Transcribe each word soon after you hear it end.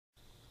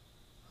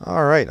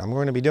All right, I'm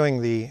going to be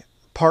doing the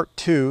part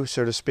 2,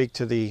 so to speak,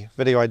 to the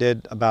video I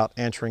did about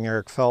answering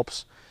Eric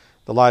Phelps,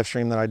 the live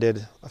stream that I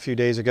did a few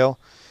days ago.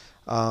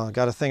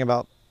 Got a thing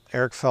about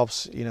Eric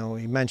Phelps. You know,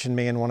 he mentioned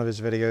me in one of his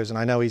videos, and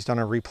I know he's done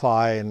a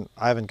reply, and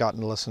I haven't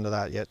gotten to listen to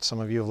that yet. Some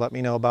of you have let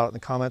me know about it in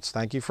the comments.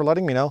 Thank you for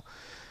letting me know.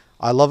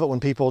 I love it when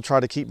people try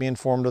to keep me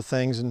informed of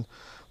things and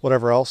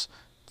whatever else.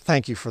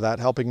 Thank you for that,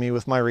 helping me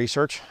with my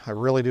research. I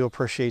really do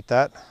appreciate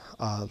that.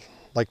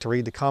 Like to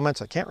read the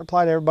comments. I can't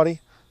reply to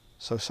everybody,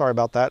 so sorry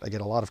about that. I get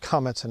a lot of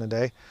comments in a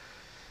day.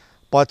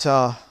 But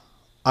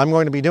I'm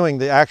going to be doing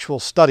the actual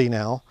study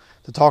now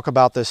to talk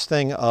about this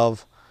thing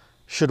of,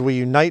 should we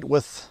unite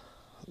with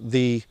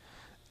the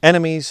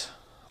enemies,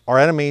 our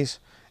enemies,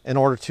 in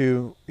order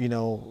to, you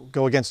know,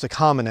 go against a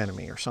common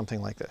enemy or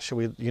something like this? Should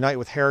we unite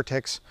with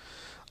heretics?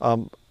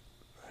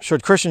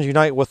 Should Christians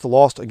unite with the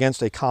lost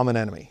against a common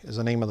enemy is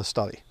the name of the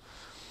study.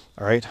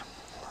 All right.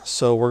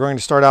 So we're going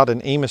to start out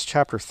in Amos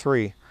chapter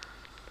 3.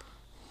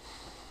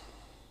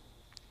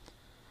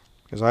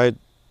 Because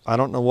I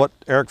don't know what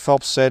Eric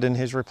Phelps said in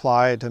his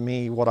reply to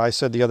me, what I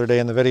said the other day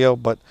in the video,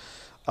 but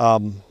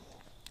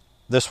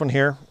this one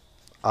here,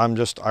 I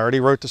already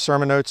wrote the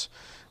sermon notes.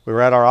 We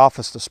were at our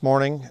office this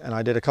morning, and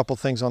I did a couple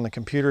things on the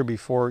computer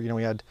before, you know,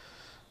 we had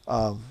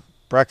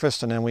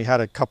breakfast, and then we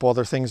had a couple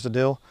other things to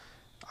do.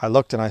 I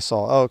looked and I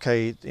saw, oh,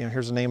 okay, you know,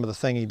 here's the name of the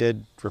thing he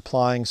did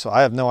replying, so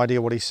I have no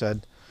idea what he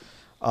said.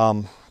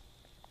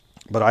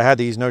 But I had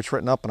these notes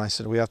written up, and I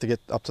said, we have to get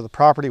up to the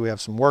property. We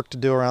have some work to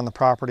do around the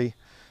property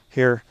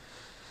here.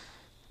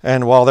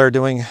 And while they're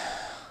doing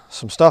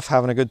some stuff,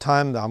 having a good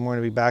time, I'm going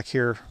to be back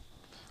here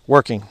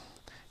working,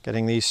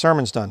 getting these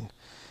sermons done.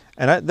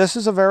 And this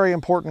is a very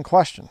important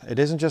question. It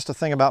isn't just a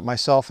thing about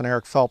myself and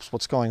Eric Phelps,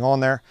 what's going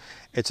on there.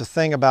 It's a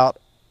thing about,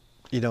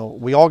 you know,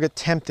 we all get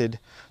tempted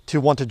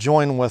to want to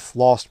join with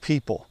lost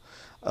people.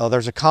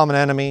 There's a common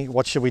enemy.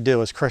 What should we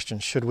do as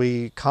Christians? Should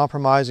we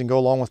compromise and go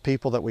along with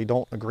people that we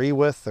don't agree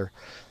with, or,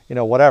 you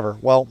know, whatever?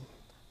 Well,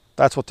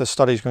 that's what this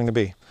study is going to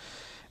be.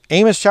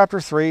 Amos chapter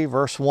 3,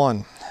 verse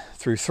 1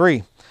 through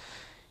 3.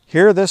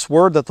 Hear this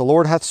word that the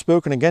Lord hath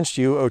spoken against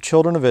you, O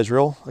children of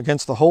Israel,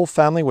 against the whole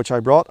family which I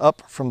brought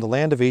up from the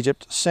land of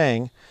Egypt,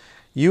 saying,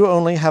 You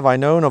only have I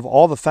known of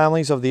all the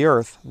families of the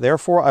earth,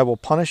 therefore I will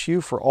punish you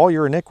for all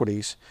your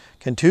iniquities.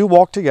 Can two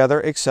walk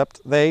together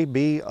except they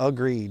be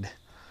agreed?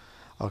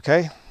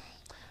 Okay,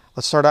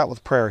 let's start out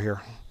with prayer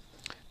here.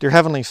 Dear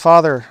Heavenly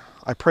Father,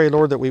 I pray,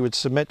 Lord, that we would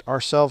submit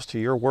ourselves to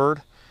your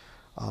word.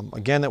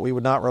 Again, that we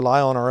would not rely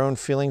on our own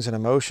feelings and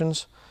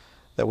emotions,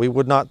 that we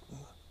would not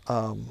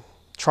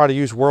try to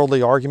use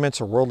worldly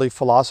arguments or worldly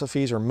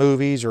philosophies or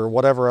movies or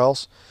whatever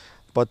else,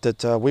 but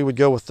that we would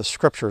go with the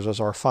scriptures as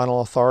our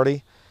final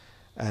authority,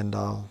 and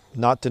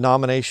not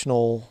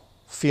denominational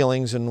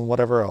feelings and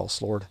whatever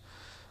else, Lord.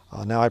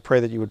 Now I pray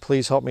that you would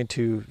please help me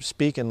to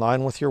speak in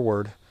line with your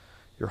word,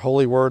 your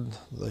holy word,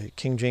 the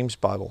King James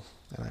Bible.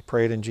 And I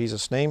pray it in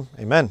Jesus' name.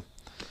 Amen.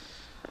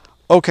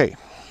 Okay.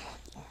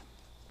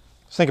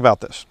 Think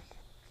about this.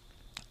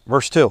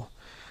 Verse 2.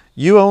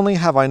 You only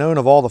have I known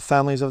of all the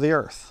families of the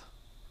earth.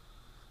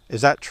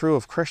 Is that true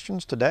of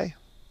Christians today?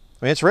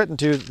 I mean, it's written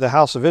to the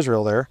house of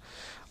Israel there.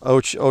 O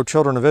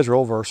children of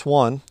Israel, verse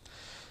 1.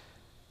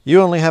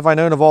 You only have I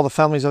known of all the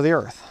families of the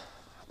earth.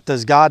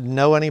 Does God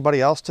know anybody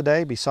else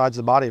today besides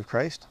the body of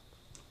Christ?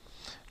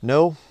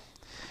 No.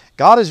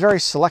 God is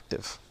very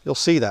selective. You'll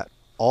see that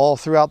all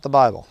throughout the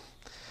Bible.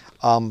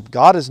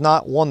 God is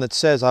not one that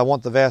says, I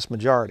want the vast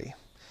majority.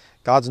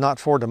 God's not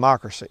for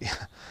democracy,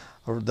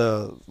 or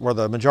where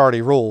the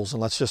majority rules,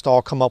 and let's just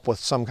all come up with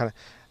some kind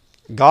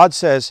of... God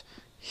says,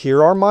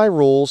 here are my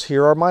rules,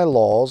 here are my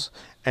laws,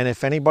 and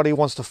if anybody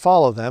wants to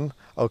follow them,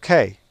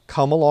 okay,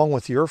 come along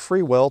with your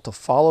free will to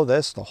follow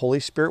this. The Holy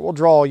Spirit will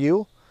draw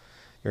you.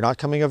 You're not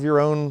coming of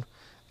your own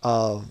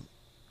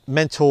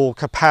mental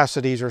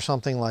capacities or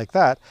something like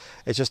that.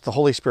 It's just the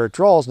Holy Spirit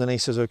draws, and then he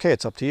says, okay,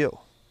 it's up to you.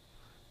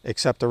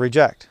 Accept or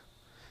reject.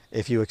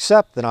 If you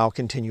accept, then I'll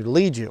continue to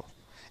lead you.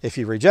 If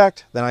you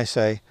reject, then I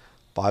say,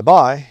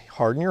 bye-bye,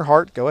 harden your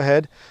heart, go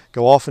ahead,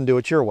 go off and do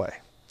it your way.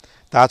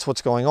 That's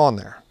what's going on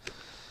there.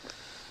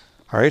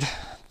 All right,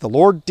 the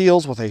Lord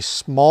deals with a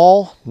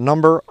small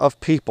number of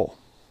people.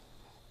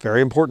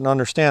 Very important to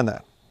understand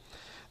that.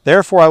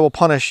 Therefore, I will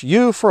punish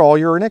you for all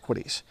your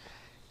iniquities.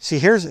 See,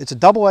 it's a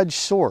double-edged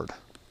sword,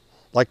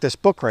 like this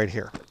book right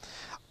here.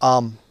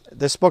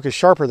 This book is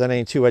sharper than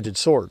any two-edged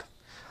sword.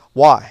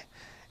 Why?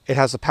 It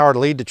has the power to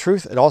lead to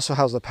truth. It also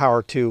has the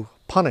power to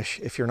punish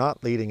if you're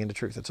not leading into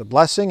truth. It's a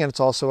blessing and it's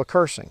also a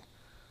cursing.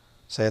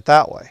 Say it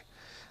that way.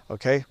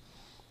 Okay?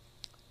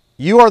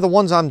 You are the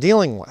ones I'm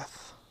dealing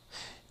with.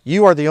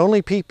 You are the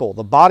only people,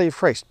 the body of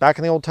Christ. Back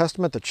in the Old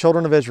Testament, the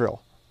children of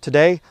Israel.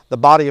 Today, the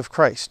body of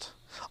Christ.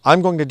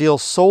 I'm going to deal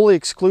solely,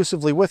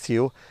 exclusively with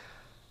you,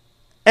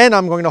 and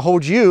I'm going to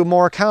hold you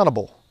more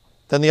accountable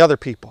than the other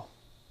people.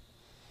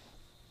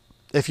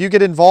 If you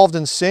get involved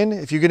in sin,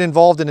 if you get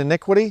involved in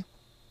iniquity,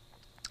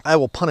 I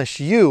will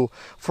punish you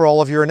for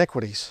all of your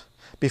iniquities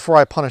before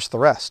I punish the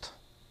rest.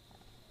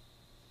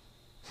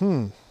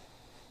 It's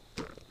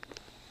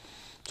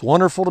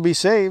wonderful to be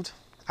saved.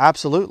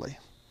 Absolutely.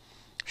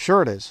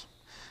 Sure it is.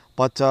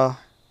 But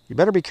you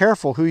better be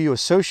careful who you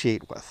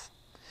associate with.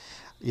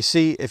 You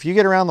see, if you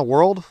get around the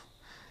world,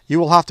 you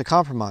will have to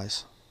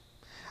compromise.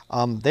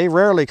 They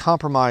rarely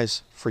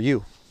compromise for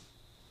you.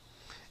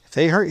 If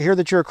they hear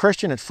that you're a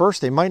Christian, at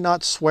first they might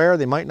not swear,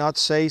 they might not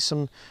say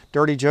some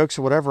dirty jokes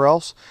or whatever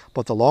else,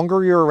 but the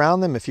longer you're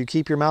around them, if you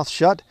keep your mouth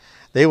shut,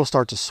 they will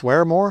start to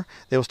swear more,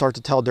 they will start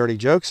to tell dirty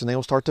jokes, and they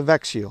will start to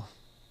vex you.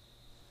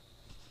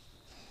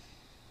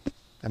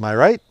 Am I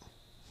right?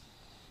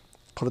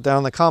 Put it down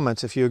in the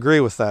comments if you agree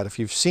with that, if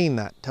you've seen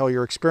that. Tell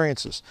your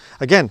experiences.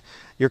 Again,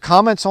 your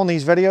comments on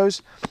these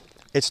videos,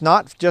 it's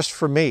not just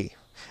for me.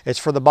 It's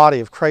for the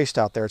body of Christ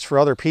out there. It's for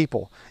other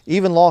people.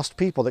 Even lost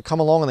people that come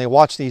along and they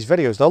watch these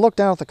videos. They'll look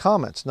down at the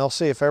comments and they'll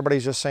see if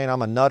everybody's just saying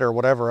I'm a nut or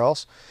whatever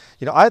else.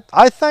 You know,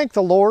 I thank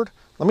the Lord.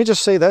 Let me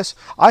just say this.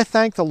 I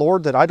thank the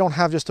Lord that I don't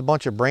have just a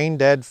bunch of brain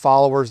dead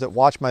followers that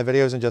watch my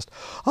videos and just,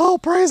 oh,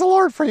 praise the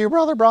Lord for you,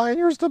 Brother Brian.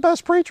 You're the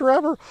best preacher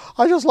ever.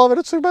 I just love it.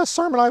 It's the best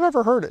sermon I've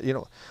ever heard. You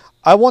know,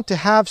 I want to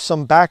have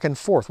some back and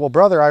forth. Well,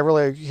 brother, I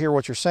really hear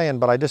what you're saying,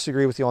 but I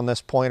disagree with you on this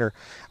point.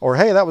 Or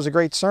hey, that was a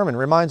great sermon.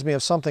 Reminds me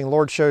of something the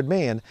Lord showed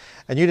me, and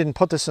you didn't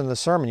put this in the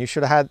sermon. You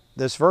should have had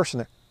this verse in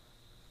there.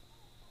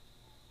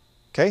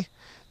 Okay?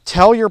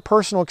 Tell your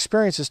personal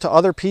experiences to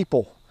other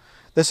people.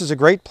 This is a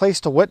great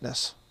place to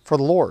witness for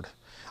the Lord.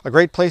 A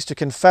great place to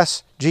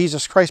confess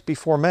Jesus Christ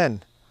before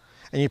men.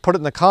 And you put it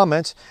in the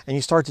comments, and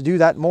you start to do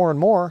that more and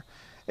more.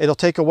 It'll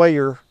take away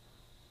your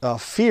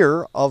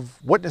fear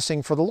of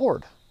witnessing for the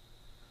Lord.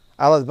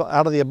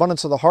 Out of the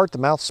abundance of the heart, the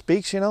mouth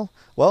speaks, you know.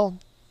 Well,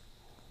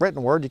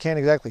 written word, you can't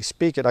exactly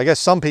speak it. I guess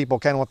some people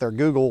can with their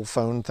Google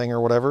phone thing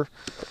or whatever.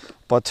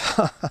 But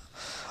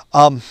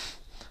can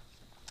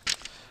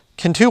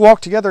two walk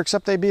together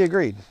except they be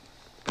agreed?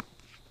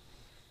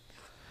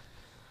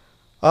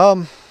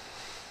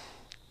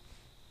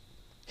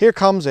 Here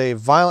comes a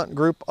violent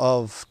group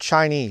of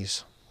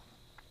Chinese.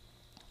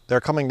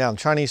 They're coming down,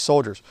 Chinese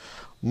soldiers,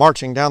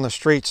 marching down the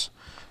streets,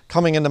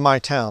 coming into my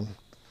town.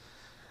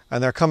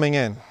 And they're coming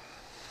in.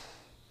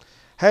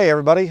 Hey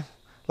everybody,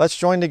 let's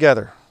join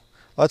together.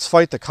 Let's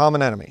fight the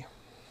common enemy.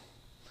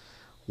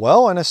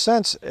 Well, in a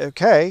sense,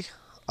 okay,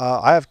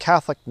 I have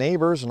Catholic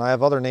neighbors and I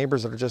have other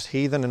neighbors that are just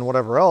heathen and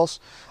whatever else.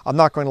 I'm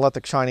not going to let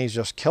the Chinese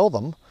just kill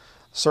them.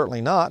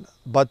 Certainly not.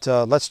 But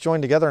let's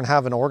join together and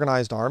have an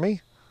organized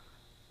army.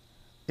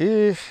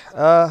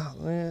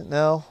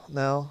 No.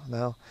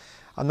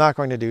 I'm not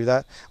going to do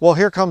that. Well,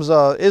 here comes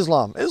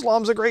Islam.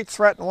 Islam's a great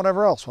threat and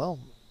whatever else. Well,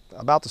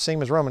 about the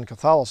same as Roman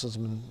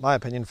Catholicism, in my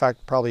opinion. In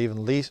fact, probably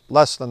even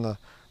less than the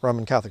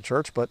Roman Catholic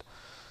Church, but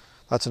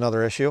that's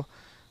another issue.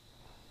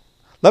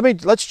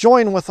 Let's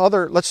join with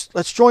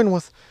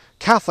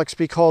Catholics,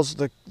 because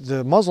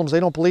the Muslims,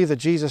 they don't believe that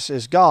Jesus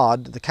is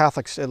God. The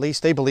Catholics, at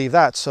least, they believe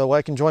that. So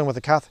I can join with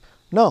the Catholic.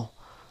 No.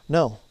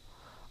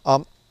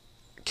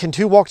 Can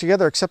two walk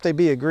together except they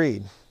be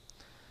agreed?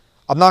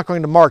 I'm not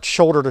going to march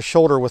shoulder to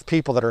shoulder with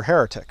people that are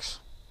heretics.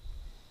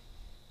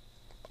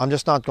 I'm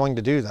just not going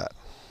to do that.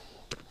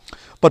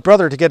 But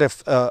brother, to get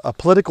a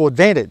political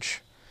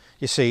advantage,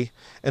 you see,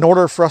 in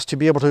order for us to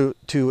be able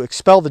to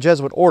expel the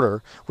Jesuit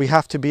order, we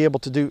have to be able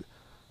to do...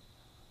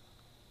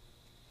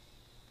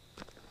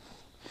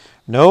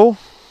 No.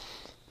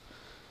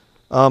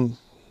 You know,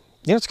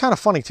 it's kind of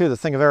funny too, the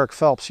thing of Eric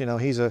Phelps. You know,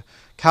 he's a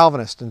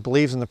Calvinist and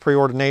believes in the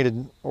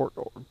preordained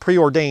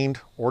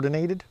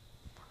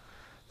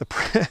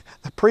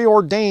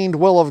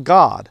will of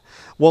God.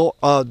 Well,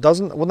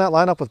 wouldn't that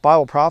line up with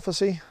Bible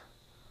prophecy?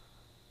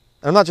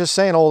 I'm not just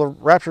saying, oh, the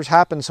rapture's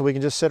happened so we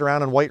can just sit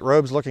around in white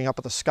robes looking up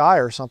at the sky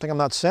or something. I'm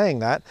not saying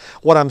that.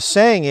 What I'm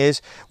saying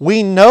is,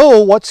 we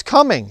know what's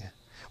coming.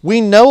 We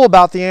know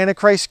about the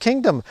Antichrist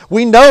kingdom.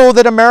 We know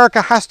that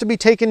America has to be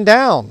taken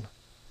down.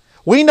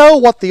 We know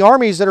what the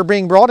armies that are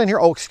being brought in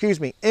here,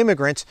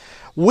 immigrants,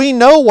 we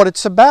know what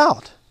it's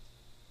about.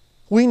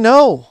 We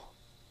know.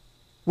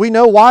 We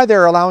know why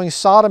they're allowing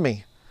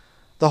sodomy,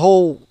 the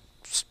whole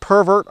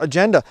pervert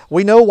agenda.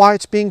 We know why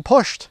it's being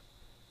pushed.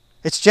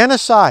 It's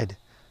genocide.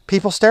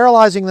 People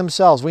sterilizing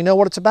themselves. We know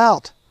what it's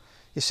about.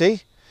 You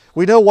see?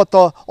 We know what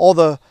all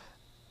the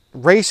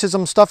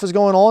racism stuff is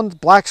going on.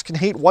 Blacks can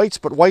hate whites,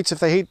 but whites, if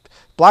they hate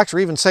blacks or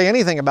even say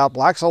anything about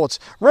blacks, oh, it's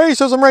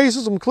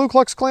racism, Ku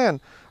Klux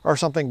Klan or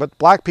something. But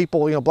black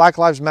people, you know, Black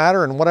Lives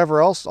Matter and whatever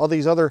else, all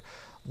these other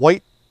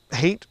white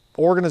hate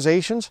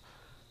organizations.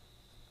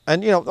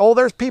 And, you know, oh,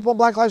 there's people in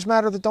Black Lives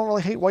Matter that don't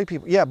really hate white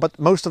people. Yeah, but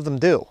most of them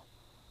do.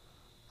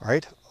 All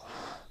right?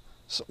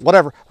 So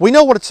whatever. We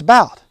know what it's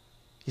about.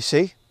 You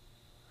see?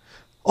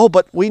 Oh,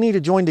 but we need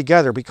to join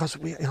together, because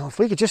if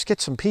we could just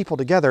get some people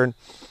together and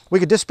we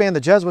could disband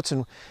the Jesuits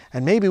and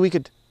maybe we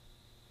could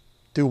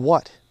do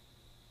what?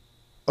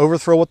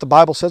 Overthrow what the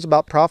Bible says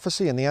about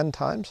prophecy and the end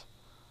times?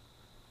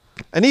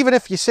 And even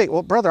if you say,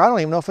 well, brother, I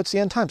don't even know if it's the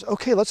end times.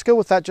 Okay, let's go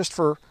with that just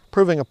for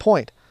proving a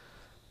point.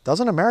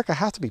 Doesn't America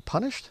have to be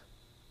punished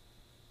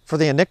for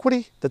the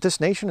iniquity that this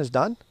nation has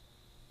done?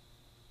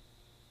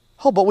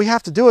 Oh, but we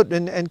have to do it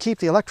and keep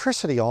the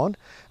electricity on.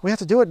 We have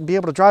to do it and be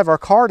able to drive our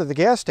car to the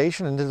gas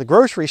station and to the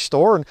grocery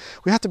store, and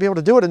we have to be able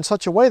to do it in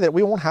such a way that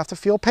we won't have to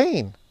feel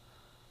pain.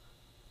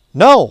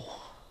 No.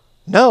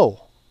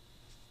 No.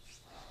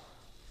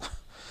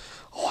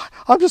 Oh,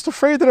 I'm just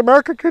afraid that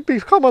America could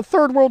become a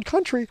third world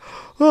country.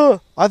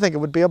 I think it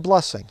would be a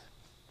blessing.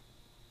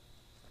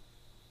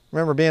 I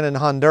remember being in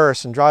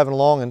Honduras and driving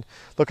along and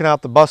looking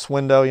out the bus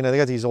window. You know, they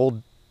got these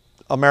old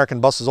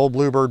American buses, old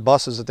Bluebird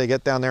buses that they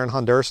get down there in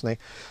Honduras, and they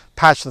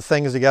patch the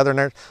things together. And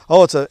they're,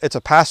 oh, it's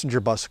a passenger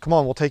bus. Come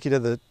on, we'll take you to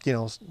the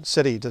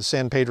city, to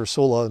San Pedro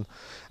Sula,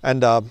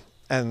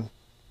 and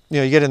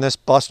you get in this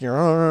bus and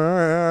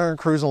you're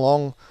cruising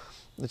along.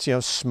 It's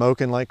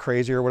smoking like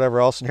crazy or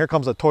whatever else. And here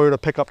comes a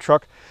Toyota pickup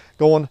truck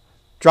going,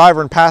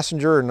 driver and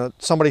passenger, and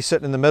somebody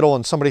sitting in the middle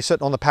and somebody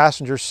sitting on the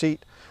passenger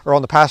seat, or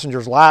on the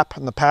passenger's lap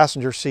in the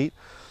passenger seat.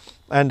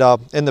 And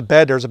in the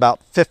bed there's about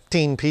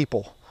 15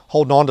 people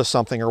holding on to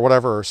something or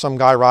whatever, or some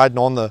guy riding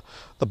on the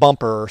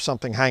bumper or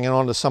something, hanging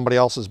on to somebody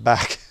else's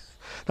back.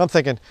 And I'm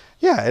thinking,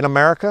 yeah, in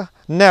America,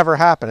 never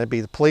happen. It'd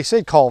be the police.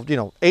 They'd call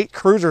 8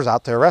 cruisers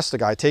out to arrest the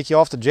guy, take you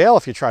off to jail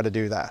if you try to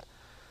do that.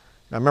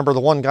 And I remember the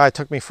one guy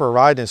took me for a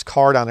ride in his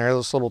car down there,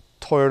 this little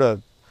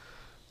Toyota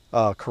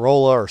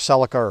Corolla or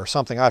Celica or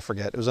something, I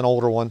forget. It was an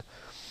older one.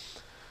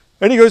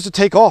 And he goes to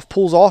take off,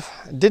 pulls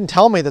off, didn't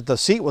tell me that the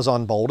seat was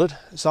unbolted.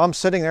 So I'm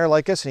sitting there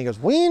like this, and he goes,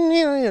 wheen,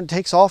 and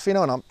takes off, and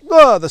I'm,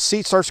 the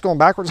seat starts going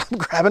backwards. I'm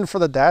grabbing for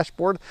the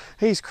dashboard.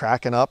 He's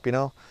cracking up,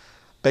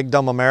 Big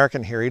dumb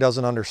American here. He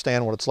doesn't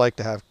understand what it's like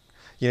to have,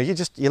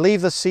 you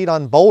leave the seat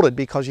unbolted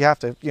because you have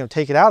to,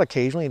 take it out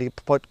occasionally to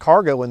put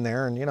cargo in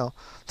there, and,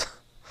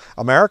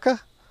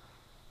 America?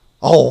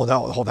 Oh,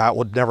 no, that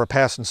would never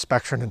pass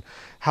inspection, and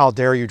how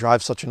dare you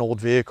drive such an old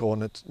vehicle,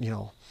 and it's,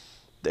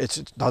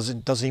 it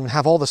doesn't even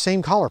have all the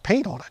same color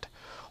paint on it.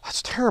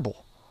 That's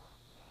terrible.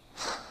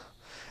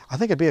 I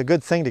think it'd be a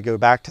good thing to go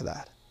back to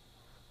that,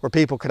 where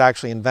people could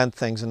actually invent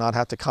things and not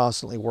have to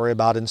constantly worry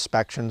about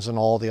inspections and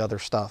all the other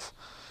stuff.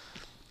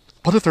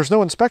 But if there's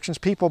no inspections,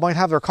 people might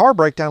have their car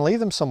break down and leave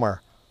them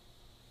somewhere.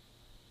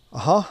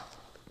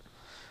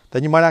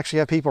 Then you might actually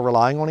have people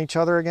relying on each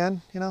other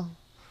again,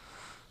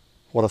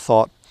 What a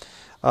thought.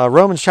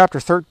 Romans chapter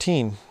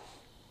 13.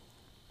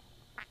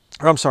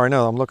 Or I'm sorry,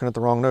 no, I'm looking at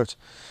the wrong notes.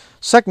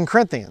 2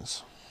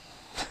 Corinthians.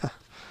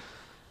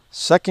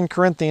 2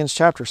 Corinthians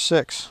chapter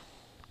 6.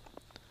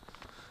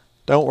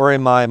 Don't worry,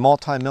 my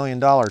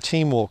multi-million-dollar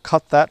team will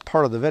cut that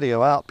part of the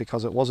video out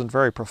because it wasn't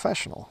very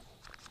professional.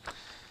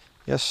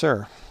 Yes,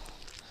 sir.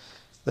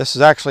 This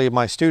is actually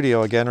my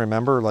studio again,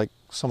 remember, like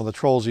some of the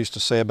trolls used to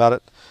say about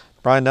it.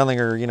 Brian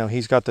Denlinger,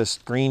 he's got this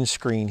green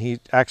screen. He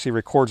actually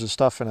records his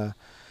stuff in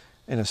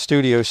a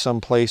studio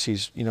someplace.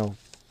 He's,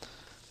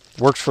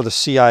 works for the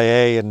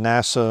CIA and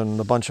NASA and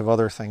a bunch of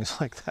other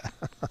things like that.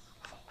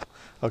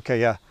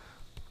 Okay, yeah.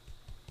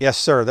 Yes,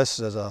 sir. This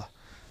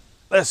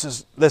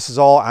is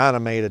all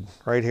animated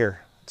right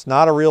here. It's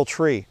not a real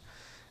tree.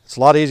 It's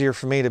a lot easier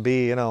for me to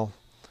be, in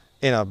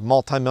a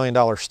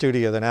multi-million-dollar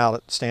studio than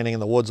out standing in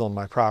the woods on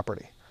my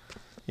property.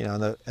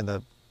 And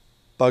the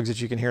bugs that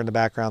you can hear in the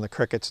background, the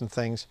crickets and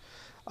things.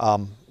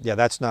 Yeah,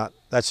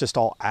 that's just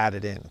all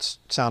added in. It's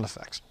sound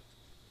effects.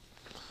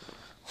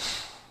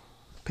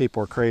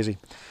 People are crazy.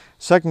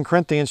 2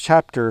 Corinthians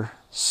chapter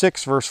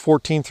 6, verse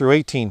 14 through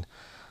 18.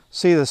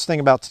 See this thing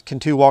about can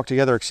two walk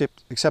together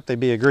except they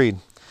be agreed.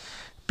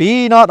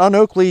 Be not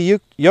unequally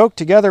yoked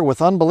together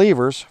with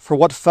unbelievers, for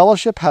what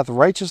fellowship hath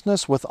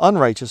righteousness with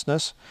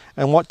unrighteousness,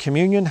 and what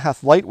communion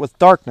hath light with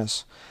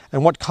darkness,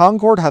 and what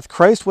concord hath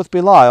Christ with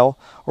Belial,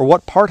 or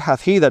what part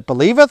hath he that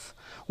believeth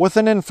with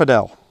an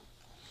infidel?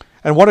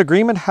 And what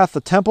agreement hath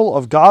the temple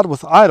of God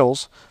with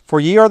idols? For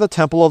ye are the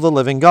temple of the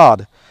living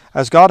God.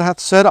 As God hath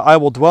said, I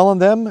will dwell in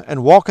them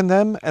and walk in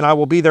them, and I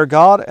will be their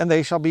God, and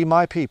they shall be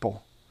my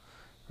people.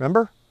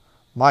 Remember?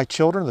 My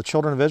children, the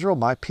children of Israel,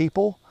 my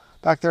people,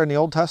 back there in the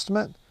Old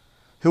Testament.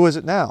 Who is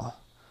it now?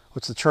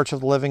 It's the church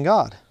of the living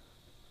God.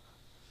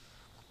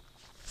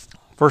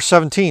 Verse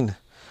 17.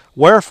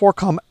 Wherefore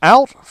come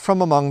out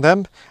from among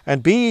them,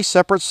 and be ye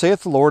separate,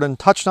 saith the Lord, and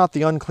touch not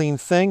the unclean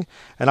thing,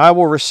 and I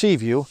will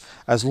receive you,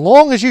 as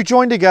long as you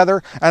join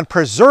together and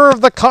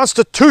preserve the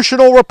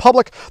constitutional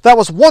republic that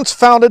was once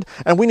founded,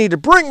 and we need to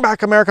bring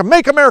back America,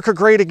 make America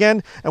great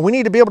again, and we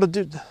need to be able to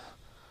do... Is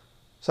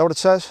that what it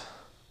says?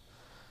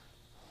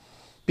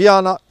 Be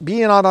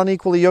ye not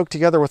unequally yoked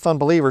together with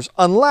unbelievers,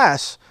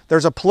 unless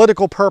there's a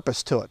political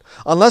purpose to it,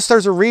 unless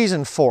there's a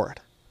reason for it.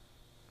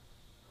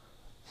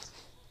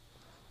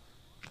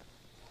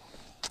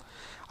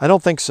 I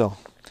don't think so.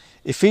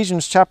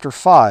 Ephesians chapter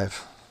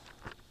 5.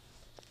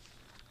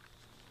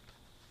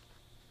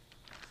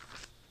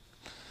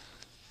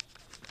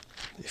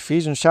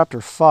 Ephesians chapter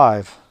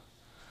 5,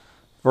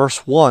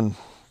 verse 1.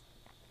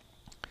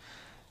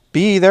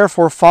 Be ye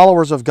therefore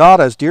followers of God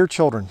as dear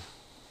children.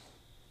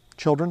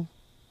 Children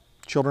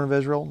of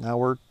Israel, now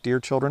we're dear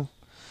children.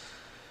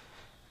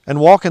 And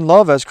walk in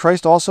love as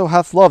Christ also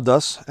hath loved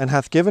us, and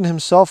hath given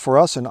himself for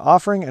us an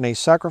offering and a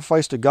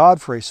sacrifice to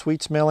God for a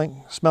sweet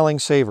smelling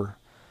savour.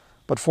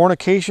 But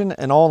fornication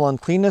and all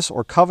uncleanness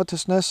or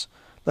covetousness,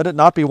 let it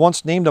not be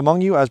once named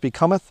among you as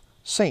becometh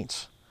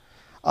saints.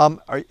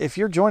 If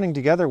you're joining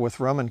together with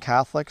Roman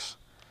Catholics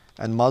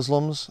and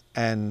Muslims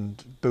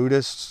and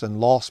Buddhists and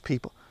lost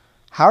people,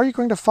 how are you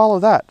going to follow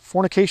that?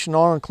 Fornication,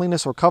 all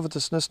uncleanness, or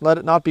covetousness, let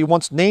it not be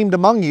once named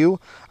among you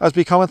as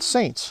becometh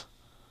saints.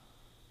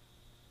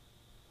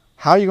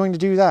 How are you going to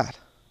do that?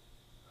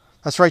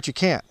 That's right, you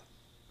can't.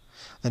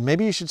 Then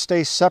maybe you should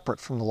stay separate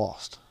from the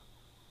lost.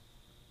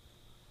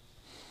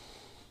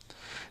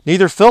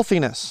 Neither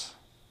filthiness,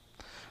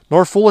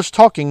 nor foolish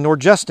talking, nor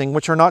jesting,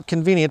 which are not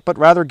convenient, but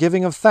rather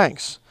giving of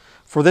thanks.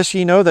 For this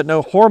ye know, that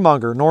no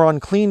whoremonger, nor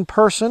unclean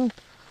person,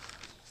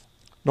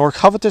 nor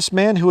covetous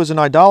man who is an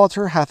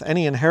idolater hath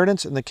any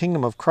inheritance in the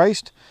kingdom of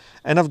Christ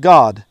and of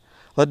God.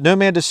 Let no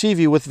man deceive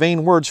you with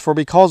vain words, for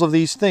because of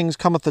these things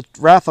cometh the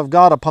wrath of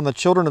God upon the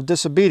children of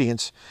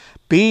disobedience.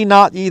 Be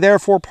not ye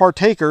therefore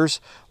partakers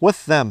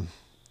with them.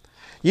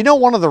 You know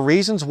one of the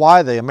reasons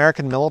why the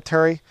American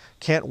military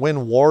can't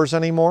win wars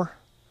anymore?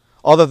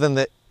 Other than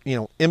the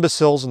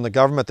imbeciles in the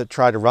government that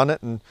try to run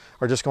it and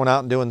are just going out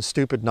and doing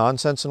stupid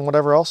nonsense and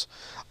whatever else.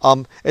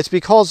 It's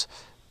because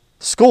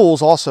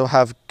schools also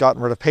have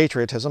gotten rid of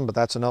patriotism, but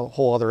that's a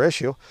whole other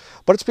issue.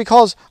 But it's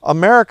because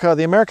America,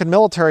 the American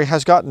military,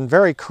 has gotten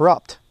very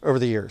corrupt over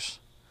the years.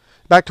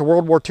 Back to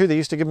World War II, they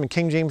used to give them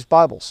King James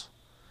Bibles.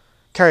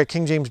 Carry a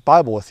King James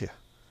Bible with you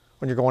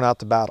when you're going out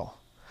to battle.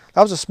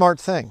 That was a smart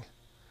thing.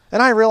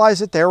 And I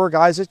realized that there were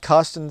guys that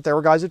cussed and there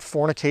were guys that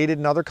fornicated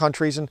in other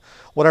countries and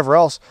whatever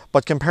else.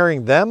 But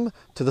comparing them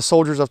to the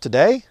soldiers of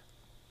today,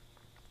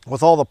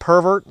 with all the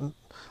pervert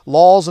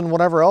laws and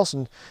whatever else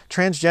and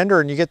transgender,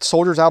 and you get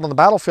soldiers out on the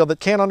battlefield that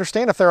can't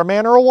understand if they're a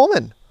man or a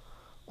woman.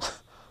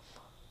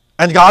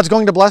 And God's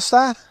going to bless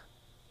that?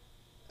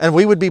 And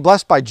we would be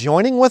blessed by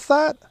joining with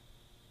that?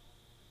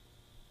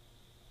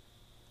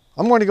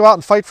 I'm going to go out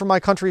and fight for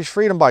my country's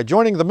freedom by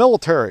joining the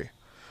military.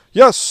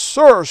 Yes,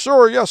 sir,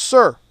 sir, yes,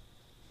 sir.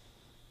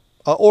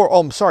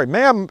 I'm sorry,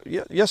 ma'am,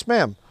 yes,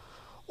 ma'am.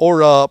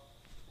 Or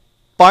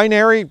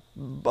binary,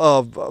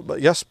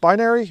 yes,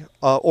 binary.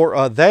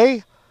 Or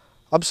they.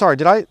 I'm sorry,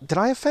 did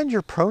I offend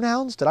your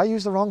pronouns? Did I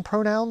use the wrong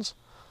pronouns?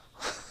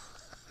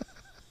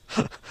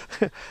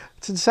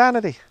 It's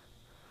insanity.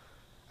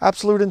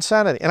 Absolute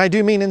insanity. And I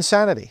do mean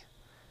insanity.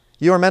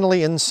 You are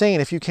mentally insane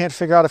if you can't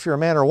figure out if you're a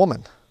man or a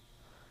woman.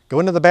 Go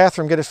into the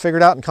bathroom, get it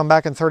figured out, and come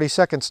back in 30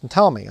 seconds and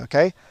tell me,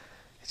 okay?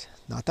 It's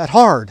not that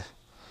hard.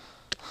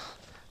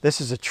 This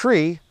is a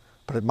tree,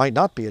 but it might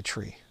not be a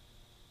tree.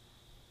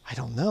 I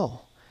don't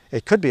know.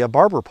 It could be a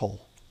barber pole,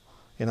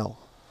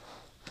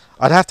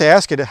 I'd have to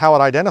ask it how it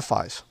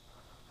identifies.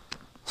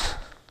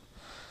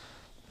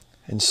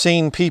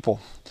 Insane people.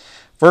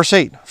 Verse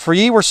 8, For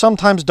ye were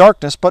sometimes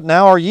darkness, but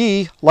now are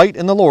ye light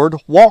in the Lord.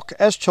 Walk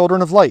as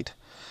children of light.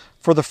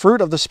 For the fruit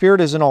of the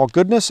Spirit is in all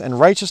goodness and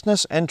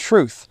righteousness and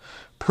truth,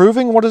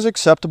 proving what is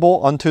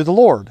acceptable unto the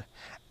Lord.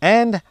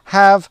 And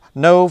have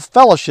no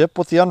fellowship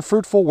with the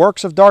unfruitful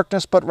works of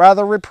darkness, but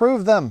rather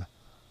reprove them.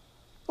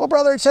 Well,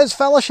 brother, it says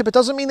fellowship. It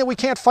doesn't mean that we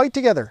can't fight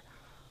together.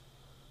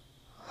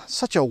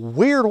 Such a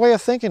weird way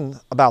of thinking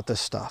about this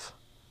stuff.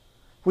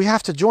 We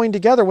have to join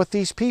together with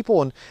these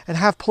people and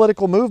have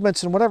political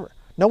movements and whatever.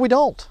 No, we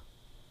don't.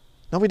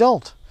 No, we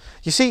don't.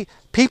 You see,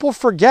 people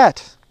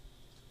forget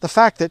the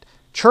fact that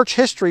church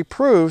history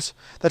proves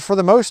that for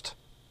the most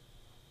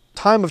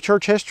time of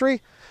church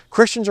history,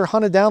 Christians are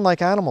hunted down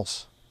like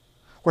animals.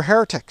 We're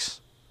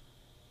heretics.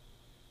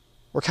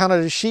 We're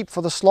counted as sheep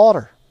for the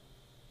slaughter.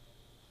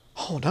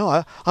 Oh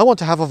no, I want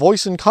to have a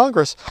voice in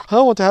Congress. I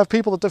want to have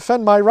people that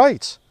defend my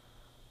rights.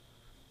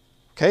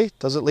 Okay,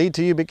 does it lead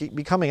to you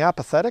becoming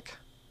apathetic?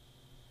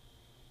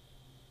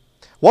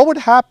 What would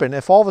happen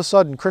if all of a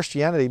sudden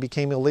Christianity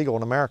became illegal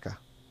in America?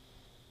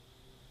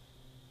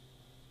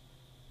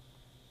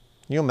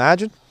 Can you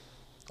imagine?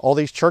 All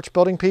these church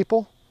building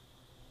people?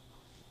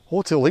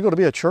 Oh, it's illegal to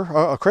be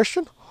a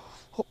Christian?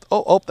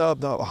 No,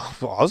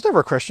 I was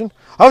never a Christian.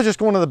 I was just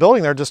going to the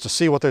building there just to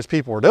see what those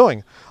people were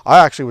doing. I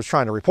actually was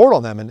trying to report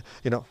on them. And,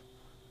 you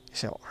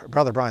say, oh,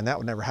 Brother Brian, that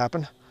would never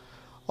happen.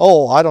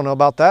 Oh, I don't know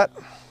about that.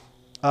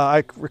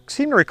 I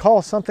seem to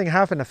recall something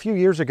happened a few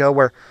years ago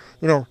where,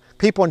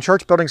 people in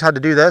church buildings had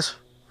to do this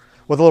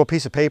with a little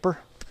piece of paper.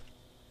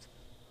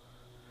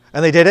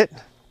 And they did it.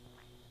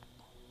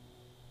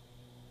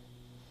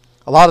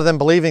 A lot of them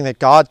believing that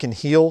God can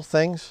heal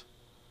things.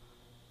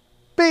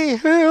 Be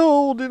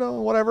healed,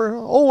 whatever.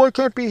 Oh, I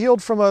can't be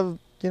healed from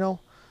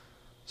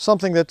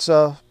something that's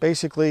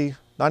basically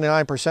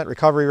 99%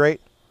 recovery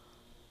rate.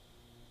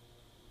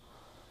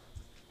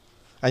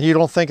 And you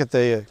don't think that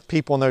the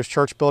people in those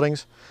church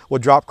buildings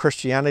would drop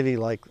Christianity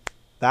like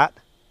that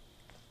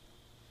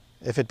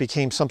if it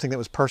became something that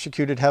was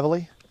persecuted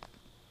heavily?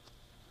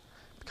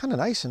 Kind of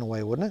nice in a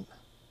way, wouldn't it?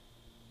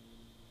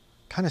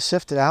 Kind of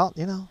sift it out,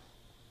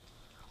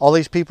 All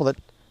these people that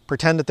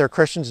pretend that they're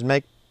Christians and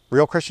make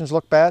real Christians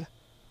look bad.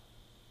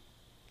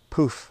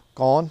 Poof,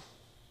 gone.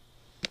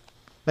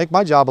 Make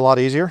my job a lot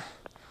easier.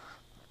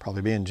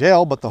 Probably be in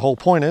jail, but the whole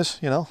point is,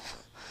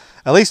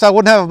 at least I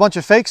wouldn't have a bunch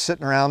of fakes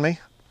sitting around me.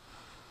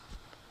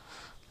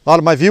 A lot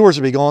of my viewers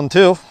will be gone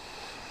too.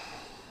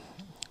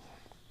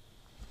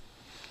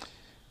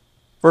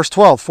 Verse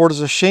 12, for it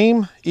is a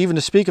shame even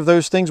to speak of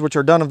those things which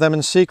are done of them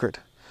in secret.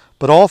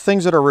 But all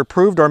things that are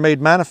reproved are made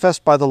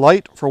manifest by the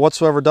light, for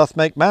whatsoever doth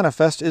make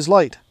manifest is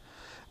light.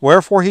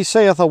 Wherefore he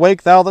saith,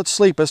 awake thou that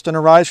sleepest, and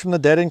arise from the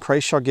dead, and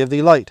Christ shall give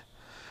thee light.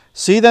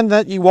 See then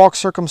that ye walk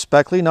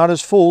circumspectly, not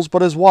as fools,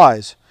 but as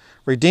wise,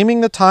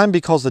 redeeming the time,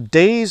 because the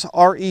days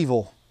are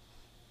evil.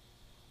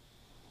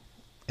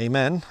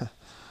 Amen.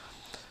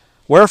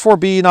 Wherefore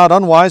be ye not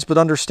unwise, but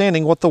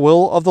understanding what the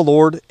will of the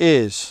Lord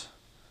is.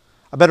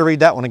 I better read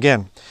that one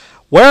again.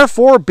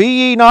 Wherefore be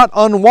ye not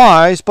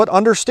unwise, but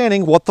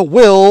understanding what the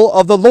will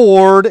of the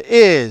Lord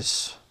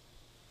is.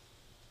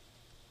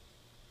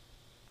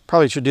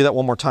 Probably should do that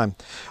one more time.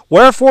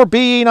 Wherefore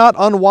be ye not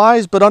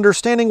unwise, but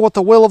understanding what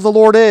the will of the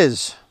Lord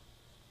is.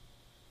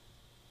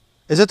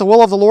 Is it the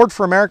will of the Lord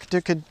for America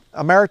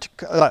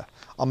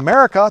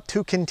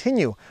to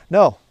continue?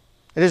 No,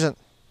 it isn't.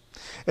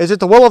 Is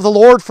it the will of the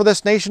Lord for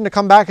this nation to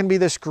come back and be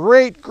this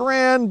great,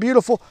 grand,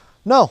 beautiful?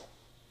 No.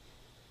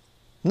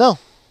 No,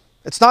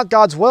 it's not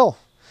God's will.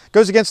 It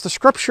goes against the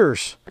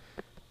scriptures.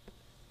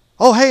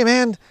 Oh, hey,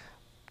 man,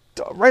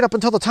 right up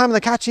until the time of the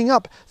catching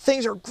up,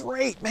 things are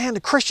great, man. The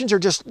Christians are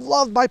just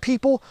loved by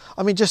people.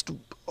 I mean, just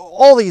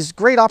all these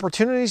great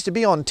opportunities to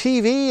be on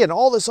TV and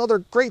all this other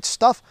great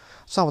stuff.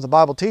 That's not what the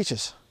Bible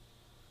teaches.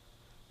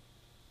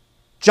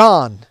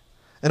 John,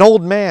 an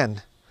old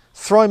man,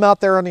 throw him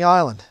out there on the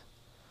island.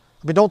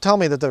 I mean, don't tell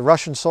me that the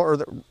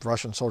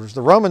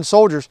Roman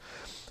soldiers,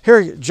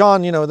 here,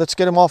 John, let's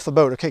get him off the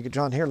boat. Okay,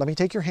 John, here, let me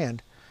take your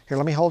hand. Here,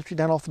 let me hold you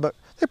down off the boat.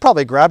 They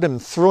probably grabbed him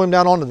and threw him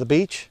down onto the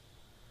beach.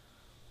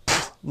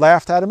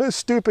 Laughed at him. Oh,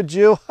 stupid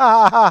Jew.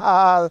 Ha, ha,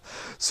 ha.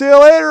 See you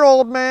later,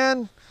 old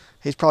man.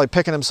 He's probably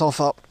picking himself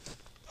up.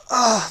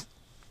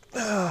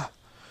 Oh,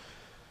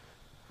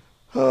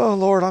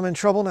 Lord, I'm in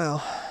trouble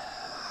now.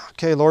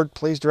 Okay, Lord,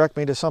 please direct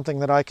me to something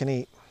that I can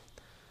eat.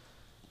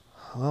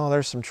 Oh,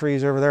 there's some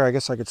trees over there. I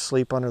guess I could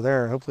sleep under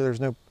there. Hopefully there's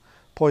no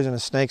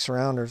poisonous snakes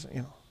around.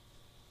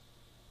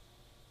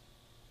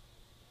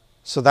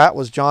 So that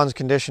was John's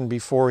condition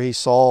before he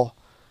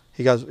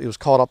was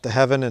caught up to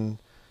heaven and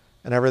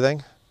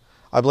everything.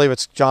 I believe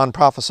it's John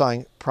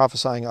prophesying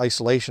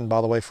isolation, by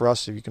the way, for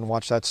us. If you can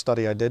watch that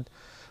study I did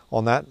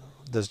on that.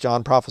 Does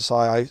John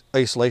prophesy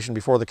isolation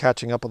before the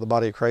catching up of the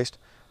body of Christ?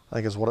 I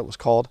think is what it was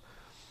called.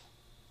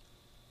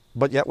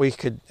 But yet we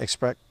could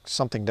expect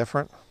something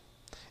different.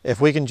 If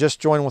we can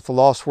just join with the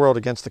lost world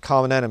against the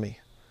common enemy,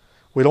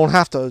 we don't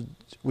have to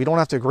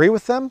agree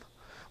with them.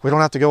 We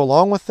don't have to go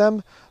along with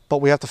them, but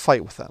we have to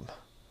fight with them.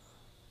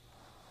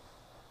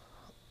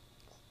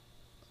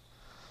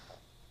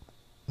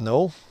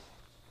 No.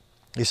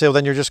 You say, well,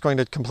 then you're just going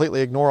to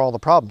completely ignore all the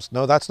problems.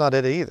 No, that's not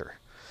it either.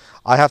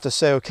 I have to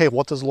say, okay,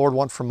 what does the Lord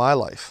want from my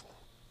life?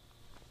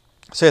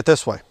 Say it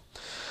this way.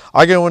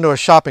 I go into a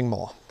shopping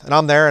mall, and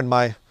I'm there, and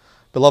my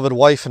beloved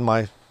wife and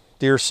my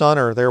dear son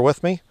are there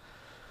with me.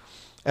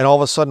 And all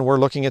of a sudden, we're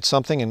looking at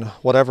something and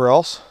whatever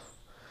else,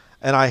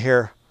 and I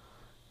hear,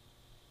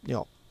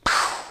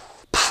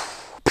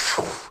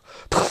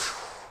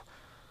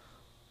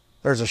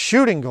 there's a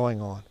shooting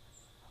going on.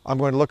 I'm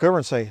going to look over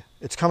and say,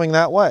 it's coming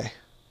that way.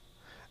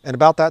 And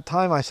about that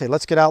time, I say,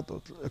 let's get out.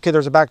 Okay,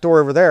 there's a back door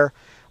over there.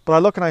 But I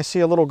look and I see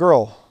a little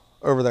girl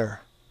over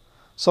there.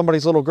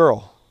 Somebody's little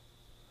girl.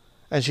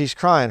 And she's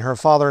crying. Her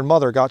father and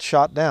mother got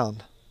shot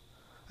down.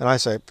 And I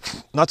say,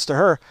 nuts to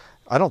her.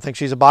 I don't think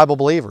she's a Bible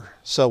believer.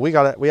 So we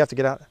have to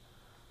get out.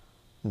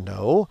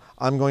 No,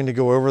 I'm going to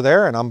go over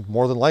there, and I'm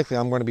more than likely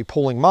I'm going to be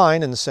pulling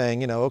mine and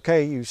saying,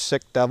 okay, you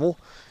sick devil,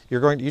 you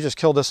just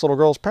killed this little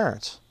girl's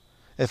parents.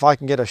 If I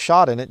can get a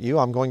shot in at you,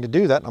 I'm going to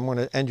do that, and I'm going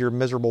to end your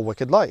miserable,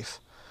 wicked life.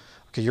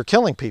 Okay, you're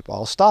killing people.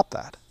 I'll stop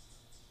that.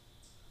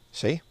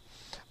 See?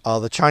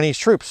 The Chinese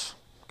troops,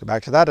 go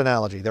back to that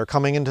analogy. They're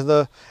coming into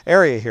the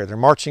area here. They're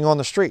marching on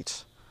the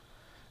streets.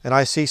 And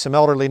I see some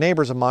elderly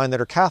neighbors of mine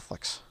that are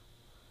Catholics.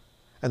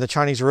 And the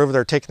Chinese are over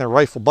there taking their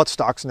rifle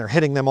buttstocks and they're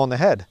hitting them on the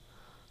head.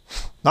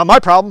 Not my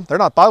problem. They're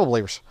not Bible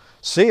believers.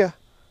 See ya.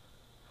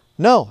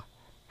 No.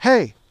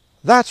 Hey,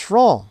 that's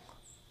wrong.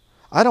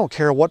 I don't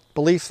care what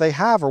belief they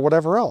have or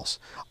whatever else.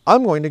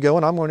 I'm going to go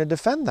and I'm going to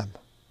defend them.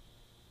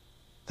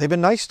 They've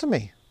been nice to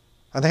me.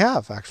 And they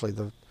have, actually.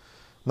 I'm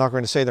not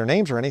going to say their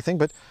names or anything,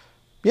 but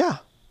yeah.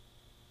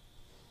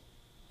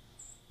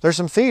 There's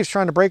some thieves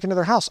trying to break into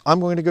their house. I'm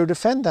going to go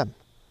defend them.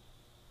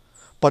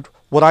 But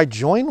would I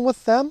join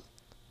with them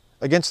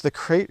against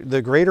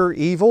the greater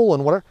evil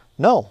and whatever?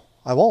 No,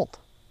 I won't.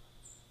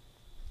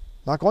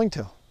 Not going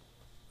to.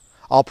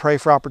 I'll pray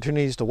for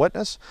opportunities to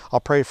witness.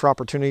 I'll pray for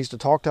opportunities to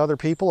talk to other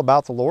people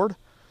about the Lord.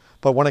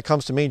 But when it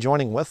comes to me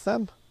joining with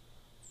them,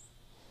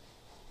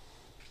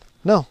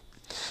 no.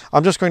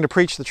 I'm just going to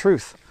preach the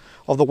truth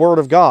of the Word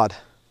of God.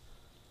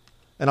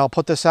 And I'll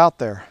put this out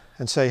there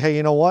and say, hey,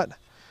 you know what?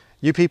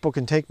 You people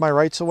can take my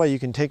rights away. You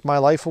can take my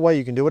life away.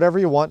 You can do whatever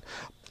you want.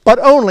 But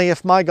only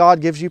if my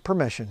God gives you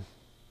permission.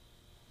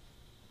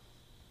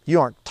 You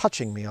aren't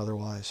touching me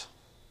otherwise.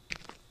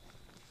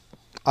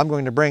 I'm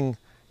going to bring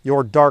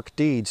your dark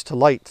deeds to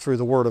light through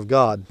the Word of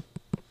God.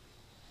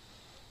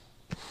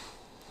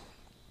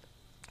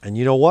 And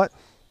you know what?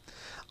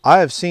 I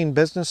have seen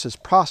businesses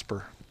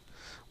prosper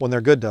when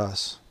they're good to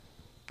us.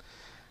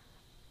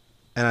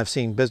 And I've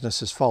seen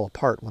businesses fall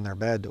apart when they're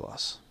bad to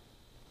us.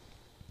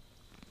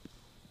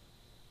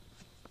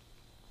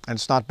 And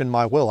it's not been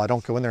my will. I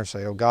don't go in there and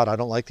say, oh God, I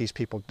don't like these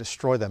people,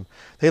 destroy them.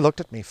 They looked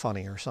at me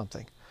funny or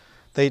something.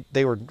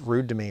 They were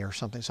rude to me or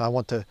something. So I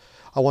want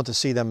to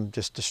see them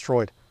just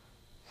destroyed.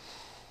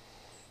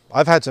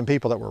 I've had some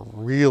people that were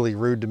really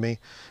rude to me,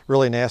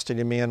 really nasty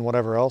to me and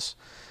whatever else.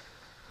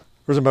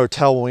 There was a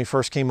motel when we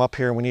first came up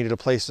here and we needed a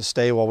place to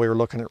stay while we were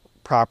looking at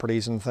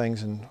properties and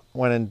things, and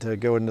went in to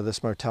go into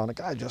this motel, and a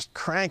guy, just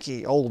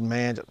cranky old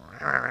man,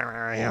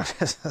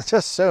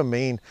 just so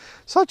mean,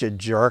 such a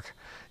jerk,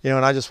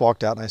 and I just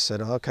walked out and I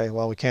said, okay,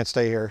 well, we can't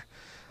stay here.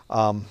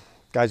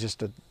 Guy's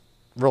just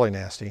really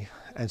nasty.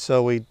 And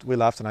so we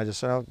left, and I just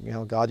said,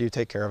 oh, God, you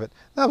take care of it.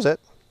 That was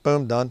it.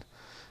 Boom, done.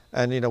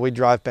 And, we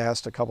drive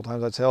past a couple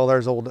times. I'd say, oh,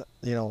 there's old,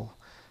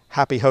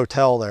 Happy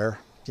Hotel there,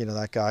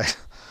 that guy.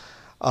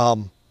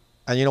 And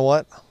you know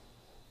what?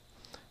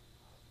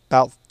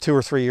 About 2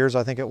 or 3 years,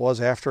 I think it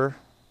was, after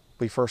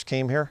we first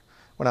came here,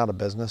 went out of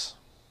business.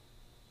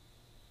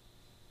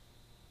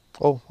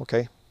 Oh,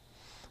 okay.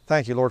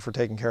 Thank you, Lord, for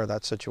taking care of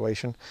that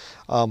situation.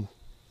 What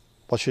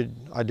should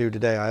I do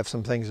today? I have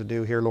some things to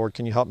do here. Lord,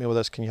 can you help me with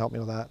this? Can you help me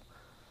with that?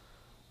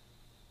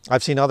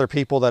 I've seen other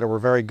people that were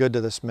very good to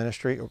this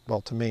ministry,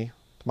 well, to me,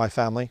 to my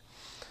family,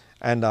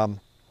 and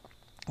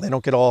they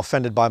don't get all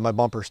offended by my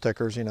bumper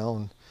stickers,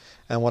 and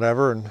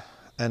whatever,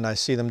 and I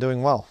see them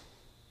doing well.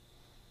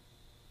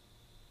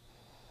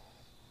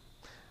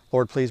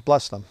 Lord, please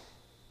bless them.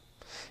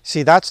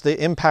 See, that's the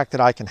impact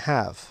that I can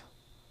have.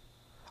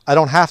 I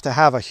don't have to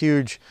have a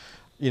huge,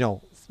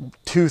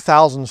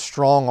 2,000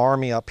 strong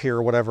army up here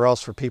or whatever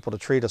else for people to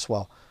treat us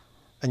well.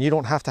 And you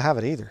don't have to have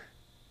it either.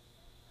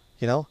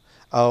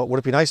 Would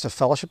it be nice to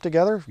fellowship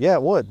together? Yeah,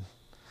 it would.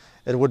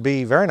 It would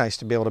be very nice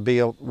to be able to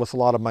be with a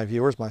lot of my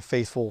viewers, my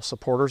faithful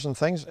supporters and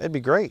things. It'd be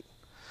great.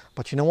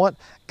 But you know what?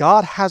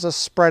 God has us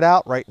spread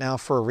out right now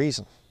for a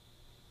reason.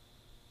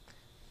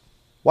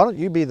 Why don't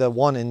you be the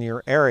one in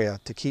your area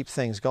to keep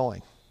things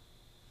going?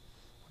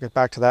 We'll get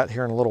back to that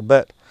here in a little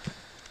bit.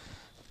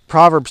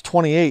 Proverbs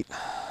 28.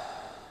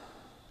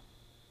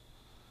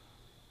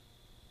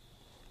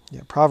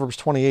 Yeah, Proverbs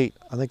 28.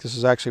 I think this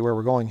is actually where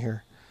we're going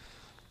here.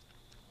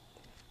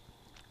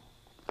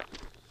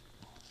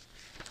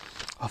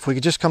 If we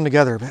could just come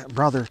together,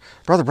 Brother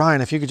Brian,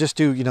 if you could just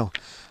do,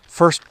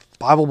 First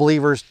Bible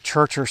Believers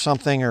Church or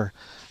something, or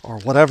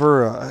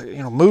whatever,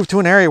 move to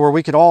an area where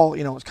we could all,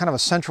 it's kind of a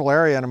central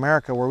area in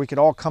America where we could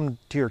all come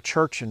to your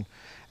church and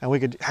we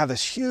could have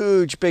this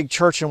huge, big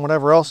church and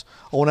whatever else.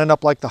 It won't end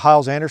up like the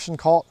Hyles Anderson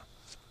cult,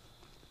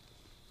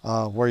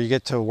 where you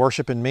get to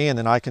worship in me and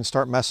then I can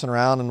start messing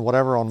around and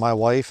whatever on my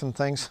wife and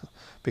things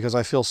because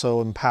I feel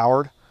so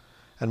empowered,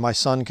 and my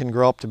son can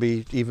grow up to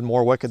be even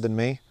more wicked than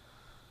me,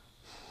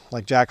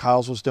 like Jack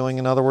Hyles was doing.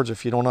 In other words,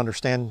 if you don't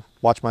understand,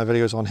 watch my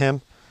videos on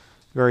him.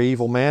 Very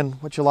evil man,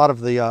 which a lot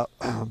of the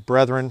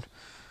brethren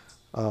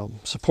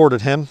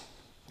supported him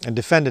and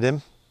defended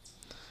him.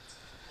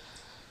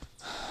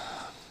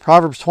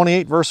 Proverbs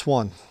 28, verse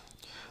 1.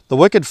 The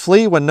wicked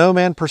flee when no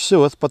man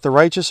pursueth, but the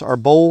righteous are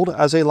bold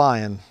as a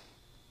lion.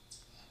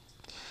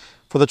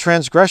 For the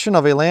transgression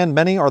of a land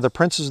many are the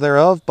princes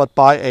thereof, but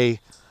by a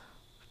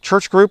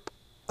church group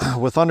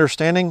with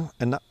understanding,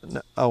 and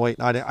oh wait,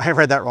 I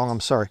read that wrong, I'm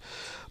sorry.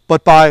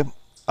 But by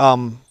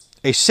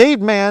a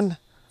saved man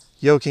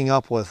yoking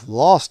up with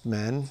lost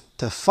men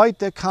to fight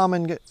the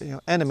common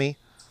enemy.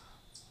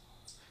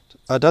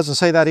 It doesn't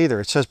say that either.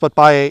 It says, but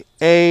by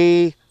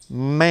a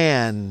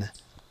man,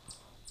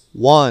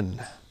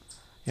 one.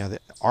 The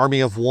army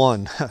of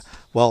one.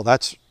 Well,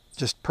 that's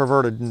just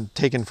perverted and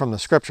taken from the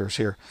scriptures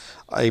here.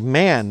 A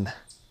man,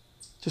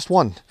 just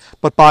one.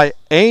 But by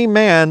a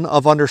man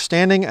of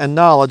understanding and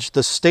knowledge,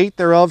 the state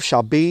thereof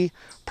shall be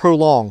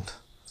prolonged.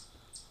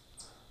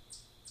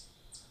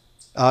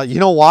 You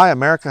know why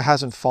America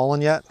hasn't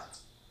fallen yet?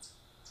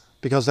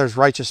 Because there's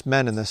righteous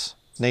men in this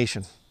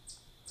nation.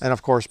 And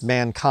of course,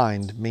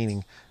 mankind,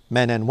 meaning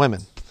men and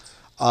women.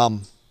 There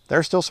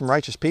are still some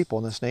righteous people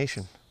in this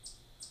nation.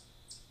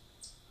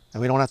 And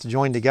we don't have to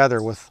join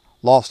together with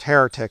lost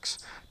heretics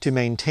to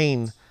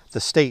maintain the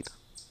state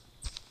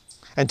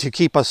and to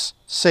keep us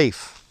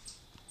safe.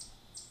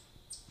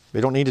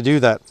 We don't need to do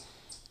that.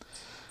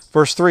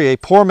 Verse 3, a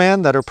poor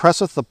man that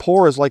oppresseth the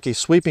poor is like a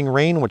sweeping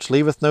rain which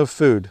leaveth no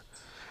food.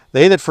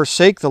 They that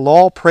forsake the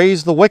law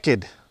praise the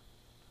wicked,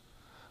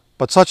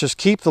 but such as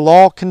keep the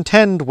law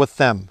contend with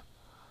them.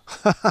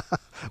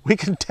 We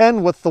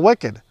contend with the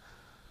wicked.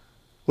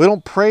 We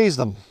don't praise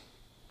them.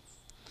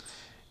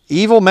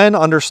 Evil men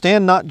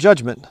understand not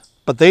judgment,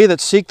 but they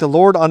that seek the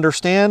Lord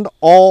understand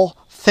all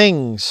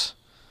things.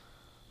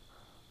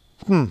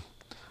 I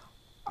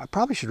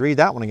probably should read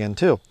that one again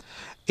too.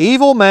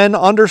 Evil men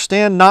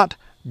understand not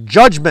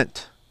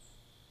judgment.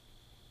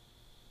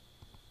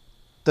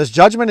 Does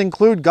judgment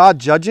include God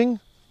judging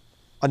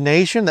a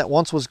nation that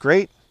once was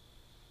great?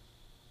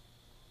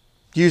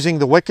 using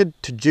the wicked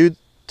to do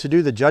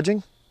the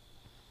judging?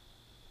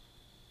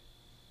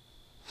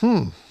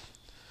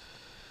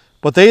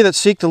 But they that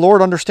seek the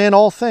Lord understand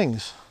all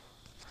things.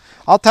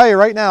 I'll tell you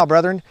right now,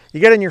 brethren, you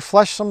get in your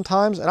flesh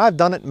sometimes, and I've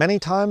done it many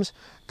times.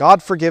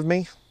 God forgive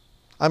me.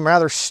 I'm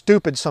rather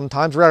stupid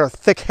sometimes, rather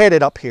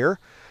thick-headed up here.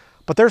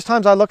 But there's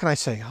times I look and I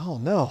say, oh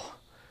no,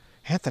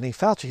 Anthony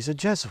Fauci's a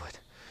Jesuit.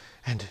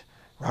 And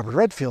Robert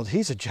Redfield,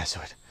 he's a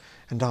Jesuit.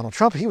 And Donald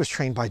Trump, he was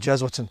trained by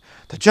Jesuits. And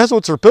the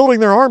Jesuits are building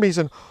their armies.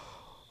 And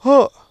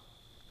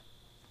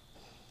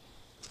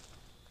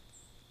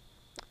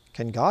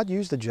can God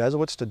use the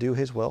Jesuits to do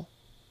his will?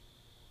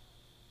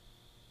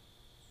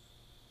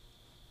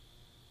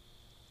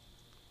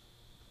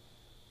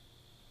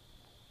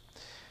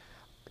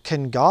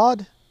 Can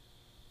God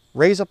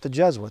raise up the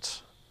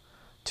Jesuits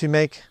to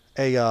make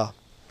a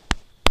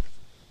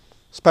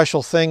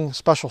special thing,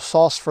 special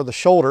sauce for the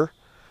shoulder?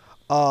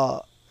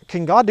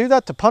 Can God do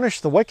that to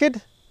punish the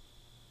wicked?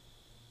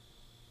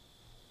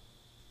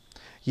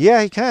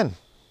 Yeah, he can.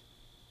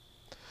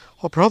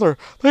 Oh, brother,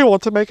 they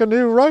want to make a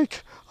new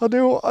Reich, a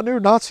new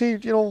Nazi,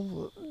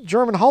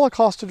 German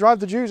Holocaust to drive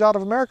the Jews out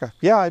of America.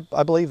 Yeah,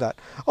 I believe that.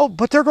 Oh,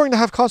 but they're going to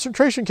have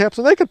concentration camps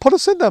and they could put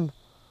us in them.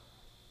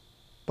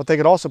 But they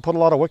could also put a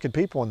lot of wicked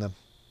people in them.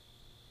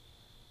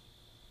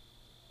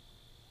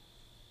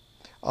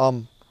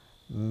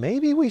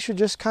 Maybe we should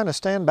just kind of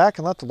stand back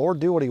and let the Lord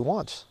do what he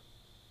wants.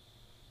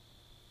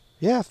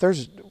 Yeah, if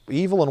there's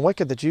evil and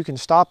wicked that you can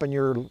stop in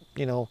your,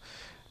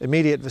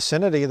 immediate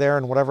vicinity there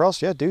and whatever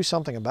else, yeah, do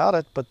something about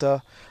it.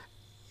 But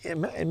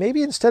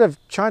maybe instead of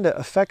trying to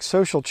affect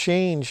social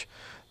change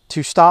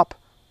to stop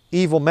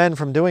evil men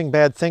from doing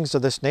bad things to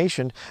this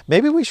nation,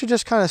 maybe we should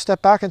just kind of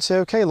step back and say,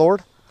 okay,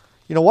 Lord,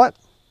 you know what?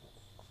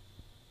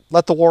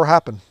 Let the war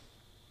happen.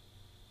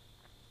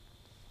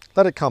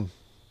 Let it come.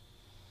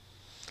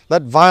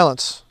 Let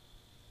violence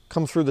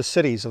come through the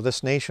cities of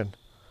this nation.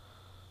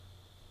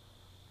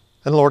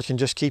 And the Lord can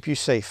just keep you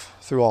safe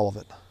through all of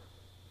it.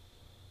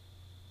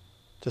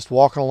 Just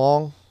walking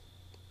along,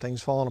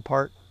 things falling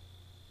apart.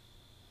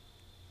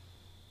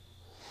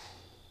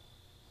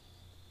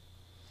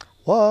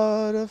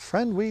 What a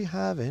friend we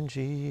have in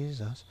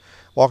Jesus.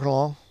 Walking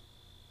along.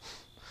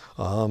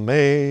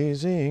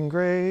 Amazing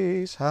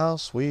grace, how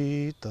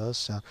sweet the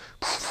sound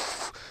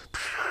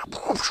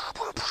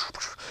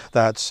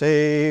that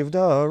saved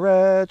a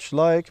wretch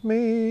like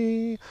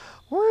me.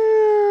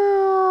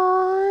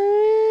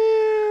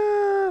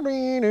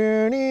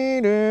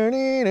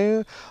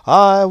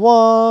 I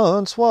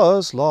once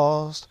was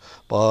lost,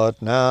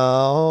 but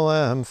now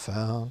am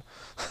found.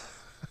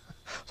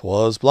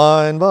 'Twas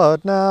blind,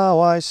 but now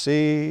I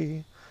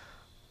see.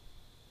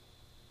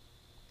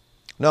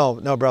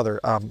 No, brother.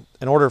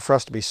 In order for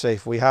us to be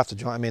safe, we have to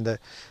join. I mean, the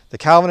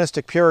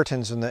Calvinistic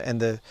Puritans and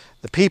the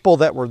people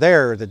that were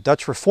there, the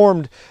Dutch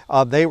Reformed,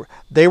 they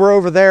were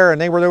over there and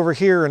they were over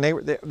here, and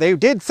they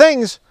did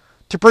things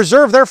to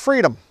preserve their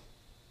freedom.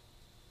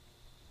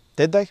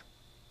 Did they?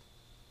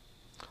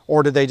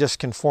 Or did they just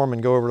conform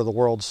and go over to the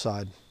world's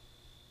side?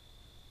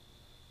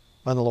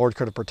 And the Lord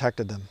could have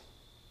protected them.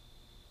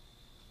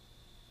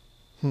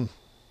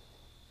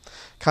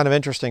 Kind of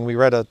interesting. We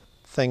read a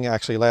thing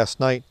actually last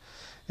night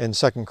in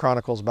 2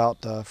 Chronicles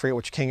about, I forget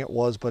which king it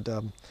was, but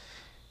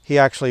he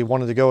actually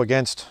wanted to go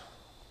against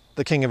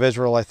the king of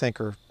Israel, I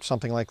think, or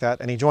something like that.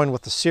 And he joined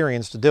with the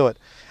Syrians to do it.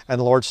 And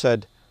the Lord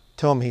said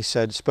to him, he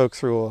said, spoke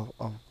through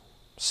a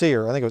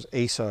seer, I think it was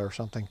Asa or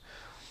something.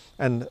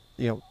 And,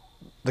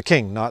 the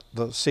king, not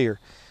the seer.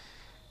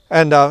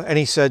 And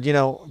he said,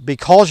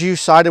 because you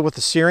sided with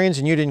the Syrians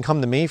and you didn't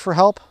come to me for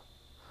help,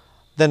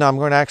 then I'm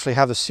going to actually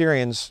have the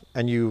Syrians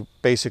and you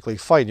basically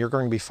fight. You're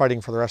going to be fighting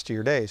for the rest of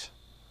your days.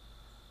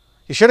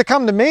 You should have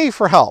come to me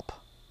for help.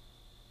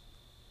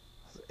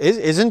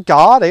 Isn't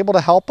God able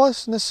to help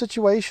us in this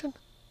situation?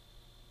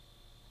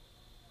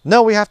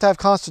 No, we have to have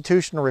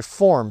constitutional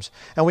reforms,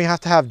 and we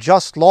have to have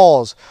just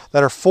laws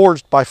that are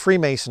forged by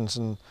Freemasons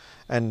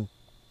and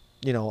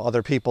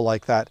other people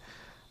like that.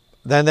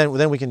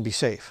 Then we can be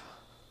safe.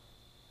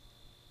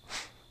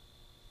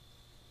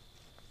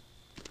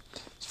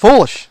 It's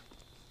foolish.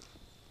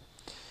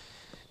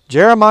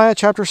 Jeremiah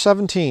chapter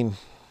 17.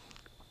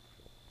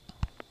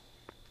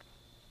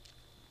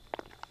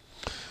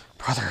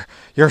 Brother,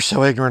 you're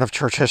so ignorant of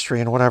church history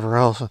and whatever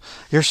else.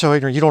 You're so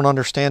ignorant. You don't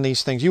understand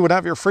these things. You would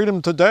have your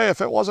freedom today if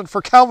it wasn't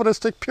for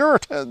Calvinistic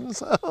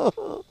Puritans.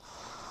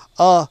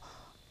 I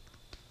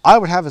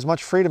would have as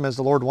much freedom as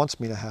the Lord wants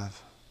me to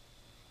have,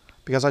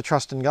 because I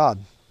trust in God.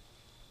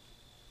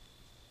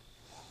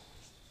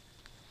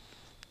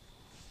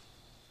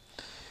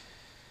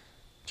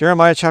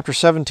 Jeremiah chapter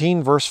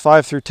 17, verse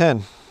 5 through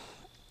 10.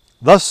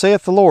 Thus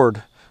saith the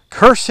Lord,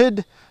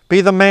 Cursed be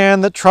the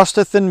man that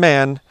trusteth in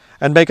man,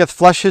 and maketh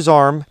flesh his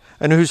arm,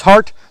 and whose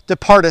heart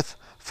departeth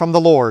from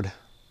the Lord.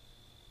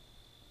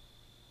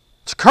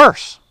 It's a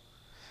curse.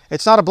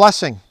 It's not a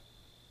blessing.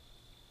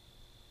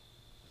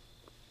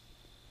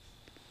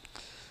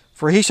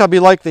 For he shall be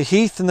like the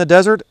heath in the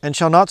desert, and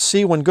shall not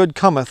see when good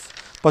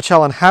cometh, but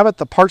shall inhabit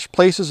the parched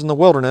places in the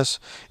wilderness,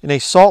 in a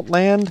salt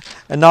land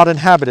and not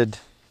inhabited.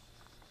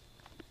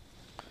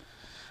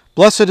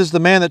 Blessed is the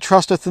man that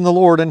trusteth in the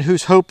Lord, and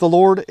whose hope the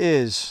Lord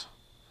is.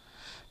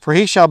 For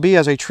he shall be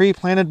as a tree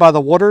planted by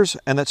the waters,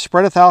 and that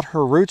spreadeth out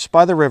her roots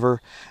by the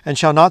river, and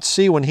shall not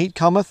see when heat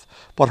cometh,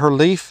 but her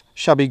leaf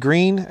shall be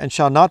green, and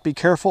shall not be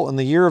careful in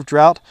the year of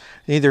drought,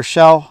 neither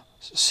shall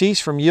cease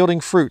from yielding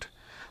fruit.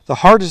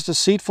 The heart is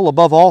deceitful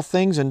above all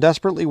things, and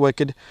desperately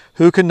wicked.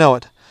 Who can know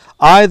it?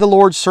 I, the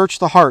Lord, search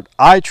the heart.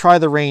 I try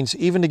the reins,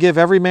 even to give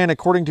every man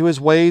according to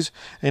his ways,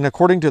 and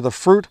according to the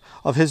fruit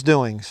of his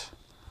doings.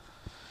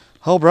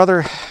 Oh,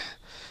 brother,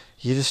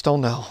 you just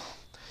don't know.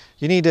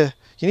 You need to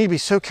be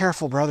so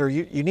careful, brother.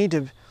 You need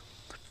to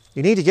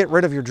get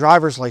rid of your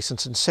driver's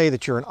license and say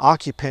that you're an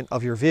occupant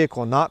of your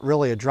vehicle and not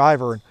really a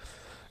driver.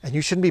 And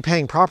you shouldn't be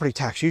paying property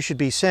tax. You should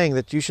be saying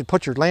that you should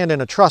put your land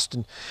in a trust,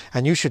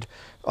 and you should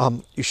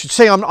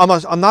say I'm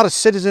not a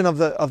citizen of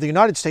the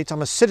United States.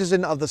 I'm a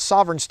citizen of the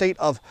sovereign state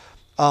of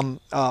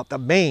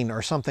Maine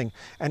or something.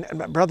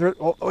 And brother,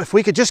 if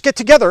we could just get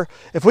together,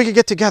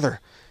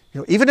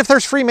 even if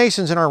there's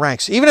Freemasons in our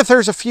ranks, even if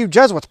there's a few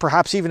Jesuits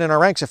perhaps even in our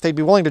ranks, if they'd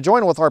be willing to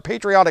join with our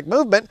patriotic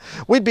movement,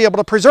 we'd be able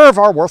to preserve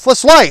our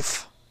worthless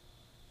life.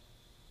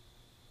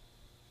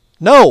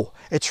 No,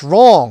 it's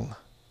wrong.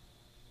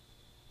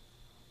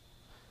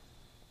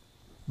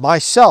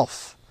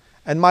 Myself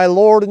and my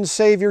Lord and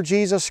Savior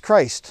Jesus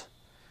Christ.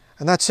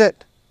 And that's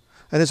it.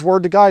 And His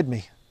Word to guide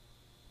me.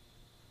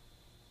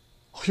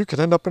 Oh, you could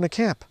end up in a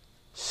camp.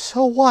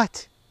 So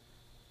what?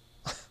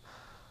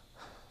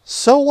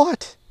 So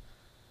what?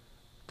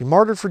 Be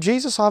martyred for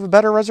Jesus, I'll have a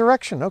better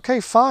resurrection. Okay,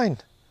 fine.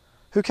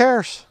 Who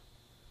cares?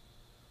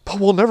 But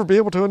we'll never be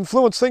able to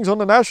influence things on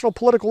the national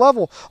political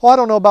level. Oh, I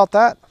don't know about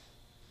that.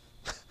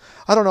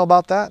 I don't know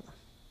about that.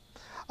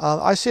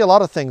 I see a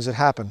lot of things that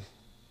happen.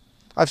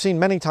 I've seen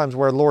many times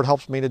where the Lord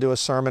helps me to do a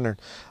sermon or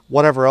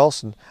whatever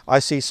else, and I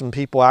see some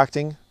people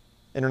acting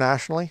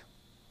internationally.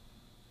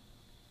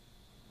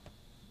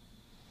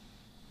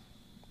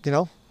 You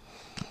know?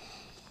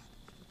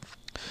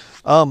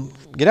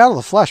 Get out of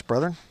the flesh,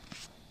 brethren.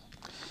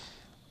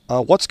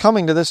 What's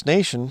coming to this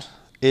nation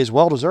is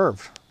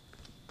well-deserved.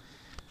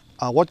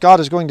 What God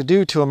is going to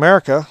do to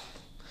America,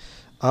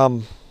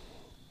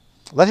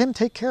 let Him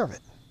take care of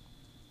it.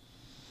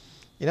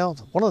 You know,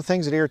 one of the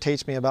things that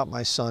irritates me about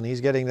my son,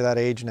 he's getting to that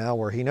age now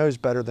where he knows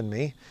better than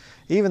me,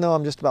 even though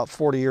I'm just about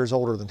 40 years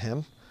older than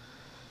him.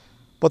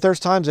 But there's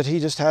times that he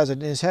just has it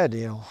in his head,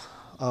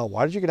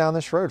 why did you go down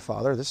this road,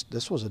 Father?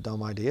 This was a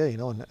dumb idea,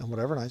 and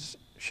whatever. And I just,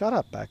 shut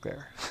up back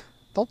there.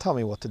 Don't tell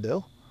me what to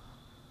do.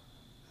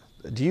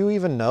 Do you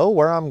even know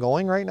where I'm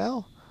going right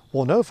now?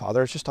 Well, no,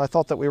 Father, it's just I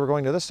thought that we were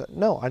going to this.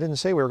 No, I didn't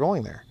say we were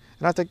going there.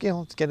 And I think,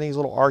 it's getting these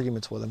little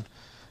arguments with him.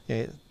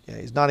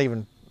 He's not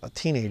even a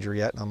teenager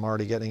yet, and I'm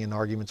already getting in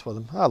arguments with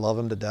him. I love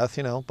him to death,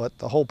 but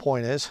the whole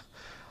point is,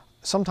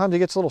 sometimes he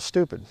gets a little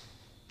stupid.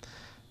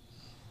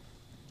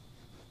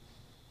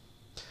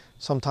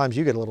 Sometimes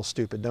you get a little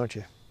stupid, don't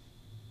you?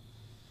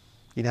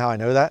 You know how I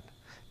know that?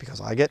 Because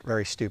I get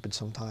very stupid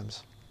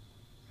sometimes.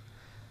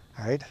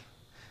 All right?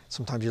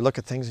 Sometimes you look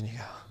at things and you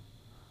go,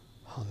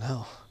 oh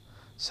no,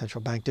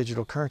 central bank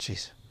digital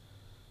currencies.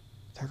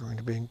 They're going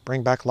to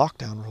bring back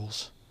lockdown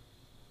rules.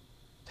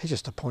 They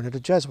just appointed a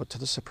Jesuit to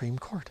the Supreme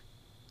Court.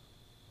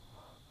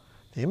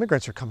 The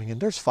immigrants are coming in.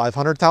 There's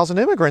 500,000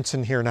 immigrants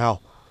in here now.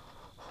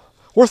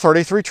 We're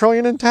 33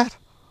 trillion in debt.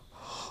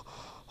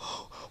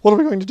 What are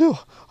we going to do?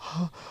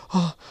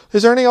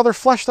 Is there any other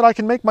flesh that I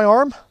can make my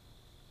arm?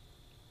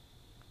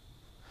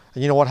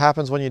 And you know what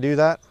happens when you do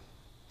that?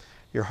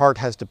 Your heart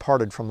has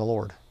departed from the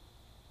Lord.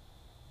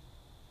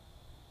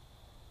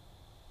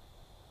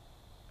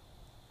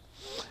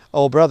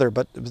 Oh, brother,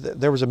 but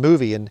there was a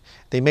movie, and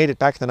they made it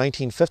back in the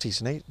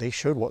 1950s, and they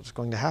showed what was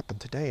going to happen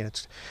today, and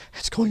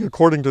it's going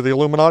according to the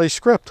Illuminati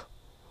script.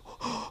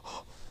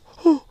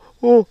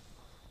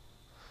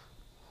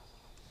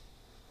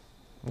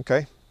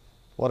 Okay,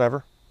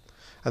 whatever.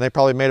 And they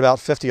probably made about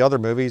 50 other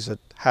movies that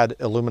had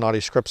Illuminati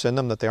scripts in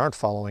them that they aren't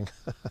following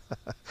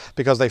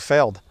because they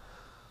failed.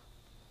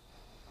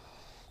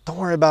 Don't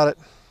worry about it.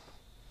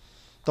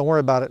 Don't worry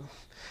about it.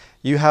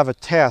 You have a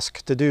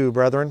task to do,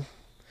 brethren.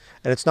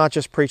 And it's not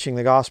just preaching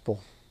the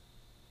gospel.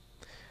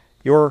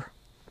 Your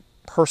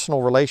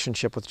personal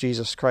relationship with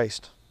Jesus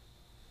Christ.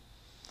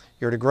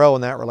 You're to grow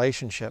in that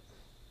relationship.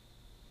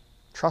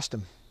 Trust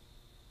Him.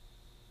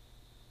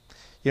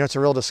 It's a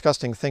real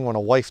disgusting thing when a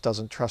wife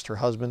doesn't trust her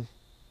husband.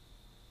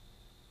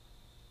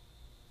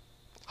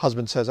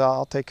 Husband says,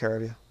 I'll take care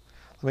of you.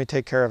 Let me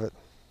take care of it.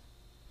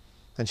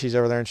 And she's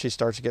over there and she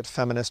starts to get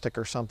feministic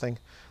or something.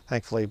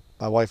 Thankfully,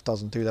 my wife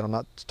doesn't do that. I'm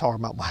not talking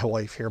about my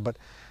wife here, but,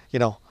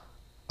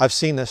 I've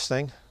seen this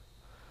thing.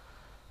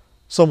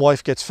 Some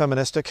wife gets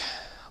feministic.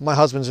 My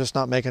husband's just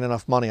not making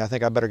enough money. I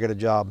think I better get a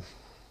job.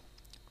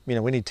 We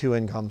need two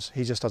incomes.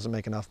 He just doesn't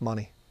make enough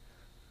money.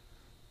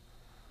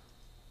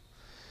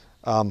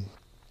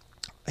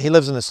 He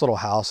lives in this little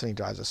house and he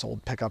drives this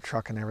old pickup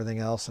truck and everything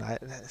else. And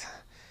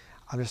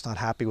I'm just not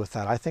happy with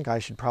that. I think I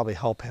should probably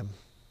help him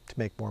to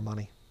make more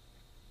money.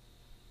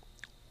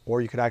 Or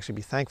you could actually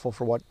be thankful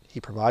for what he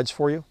provides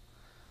for you.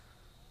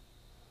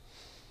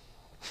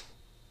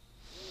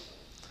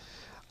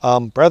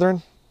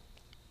 Brethren,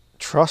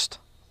 trust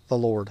the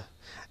Lord.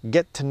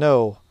 Get to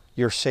know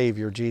your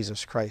Savior,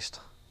 Jesus Christ.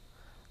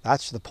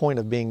 That's the point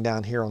of being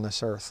down here on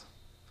this earth.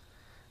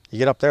 You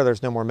get up there,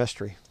 there's no more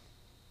mystery.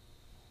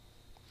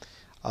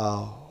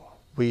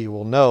 We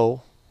will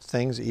know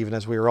things even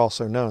as we are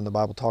also known. The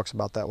Bible talks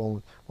about that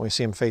when we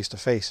see Him face to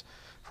face.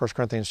 1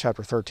 Corinthians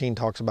chapter 13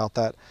 talks about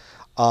that.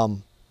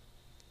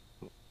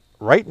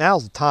 Right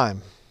now's the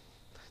time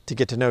to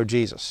get to know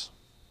Jesus.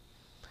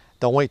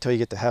 Don't wait till you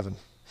get to heaven.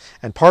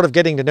 And part of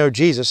getting to know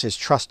Jesus is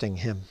trusting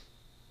Him.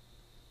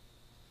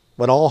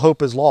 When all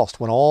hope is lost,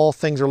 when all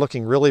things are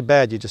looking really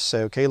bad, you just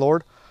say, okay,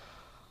 Lord,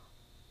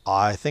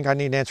 I think I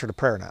need an answer to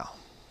prayer now.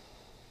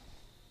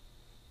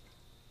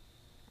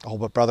 Oh,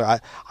 but brother,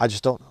 I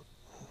just don't.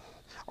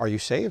 Are you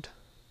saved?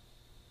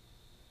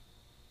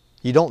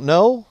 You don't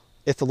know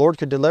if the Lord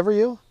could deliver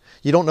you?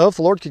 You don't know if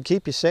the Lord could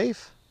keep you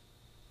safe?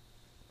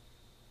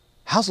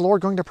 How's the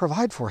Lord going to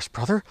provide for us,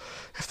 brother?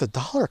 If the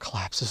dollar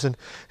collapses and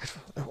if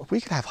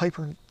we could have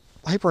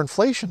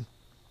hyperinflation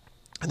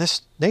and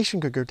this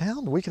nation could go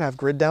down, we could have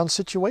grid down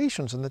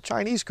situations and the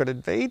Chinese could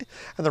invade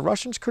and the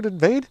Russians could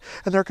invade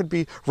and there could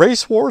be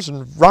race wars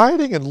and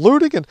rioting and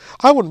looting and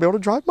I wouldn't be able to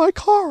drive my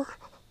car.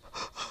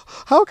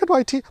 How could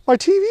my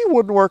TV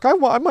wouldn't work? I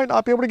might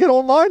not be able to get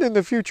online in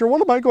the future.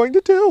 What am I going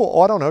to do?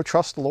 Oh, I don't know.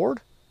 Trust the Lord.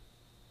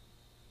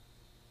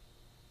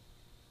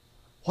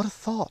 What a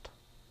thought.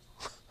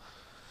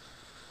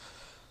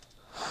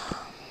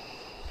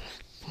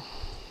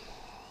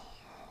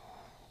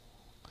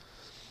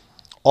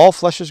 All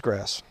flesh is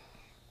grass.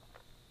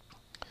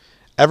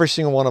 Every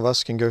single one of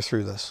us can go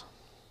through this.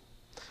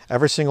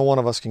 Every single one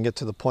of us can get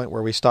to the point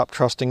where we stop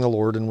trusting the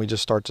Lord and we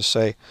just start to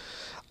say,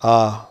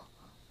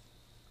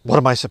 what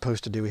am I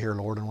supposed to do here,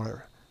 Lord, and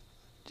whatever.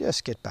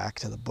 Just get back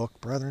to the book,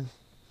 brethren.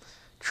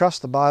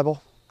 Trust the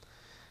Bible.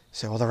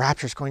 Say, well, the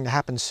rapture is going to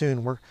happen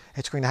soon.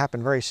 It's going to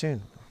happen very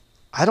soon.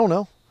 I don't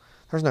know.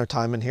 There's no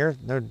time in here.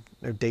 No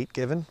date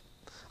given.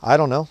 I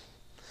don't know.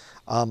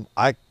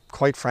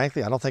 Quite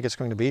frankly, I don't think it's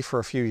going to be for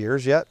a few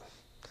years yet.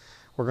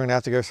 We're going to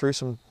have to go through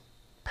some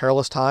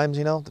perilous times,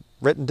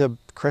 written to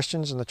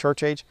Christians in the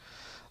church age.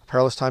 A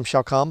perilous time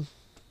shall come.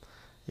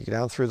 You get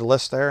down through the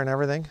list there and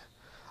everything.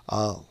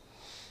 We're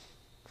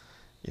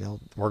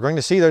going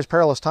to see those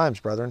perilous times,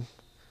 brethren.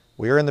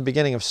 We are in the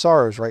beginning of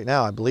sorrows right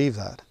now. I believe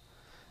that.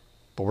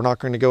 But we're not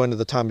going to go into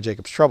the time of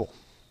Jacob's trouble.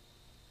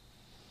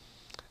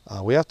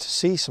 We have to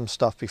see some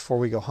stuff before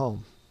we go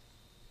home.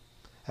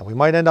 And we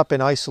might end up in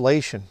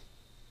isolation.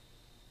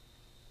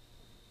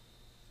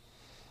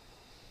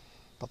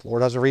 But the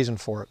Lord has a reason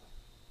for it.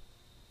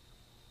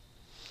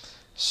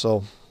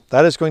 So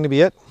that is going to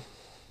be it.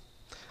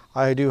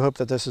 I do hope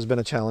that this has been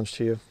a challenge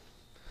to you.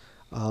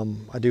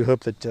 I do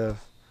hope that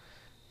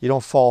you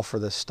don't fall for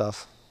this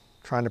stuff,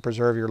 trying to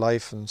preserve your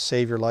life and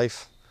save your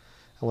life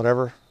and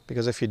whatever.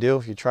 Because if you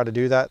try to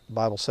do that, the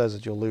Bible says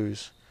that you'll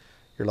lose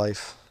your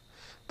life.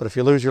 But if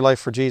you lose your life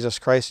for Jesus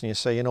Christ and you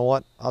say, you know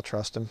what, I'll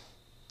trust Him.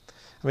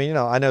 I mean,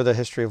 I know the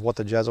history of what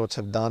the Jesuits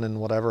have done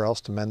and whatever else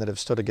to men that have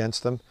stood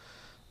against them.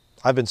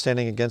 I've been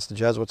standing against the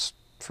Jesuits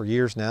for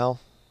years now.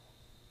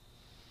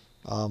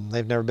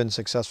 They've never been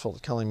successful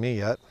at killing me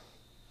yet.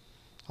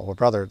 Oh, well,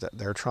 brother,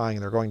 they're trying.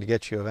 They're going to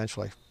get you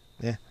eventually.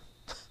 Yeah,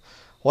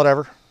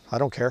 whatever. I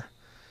don't care.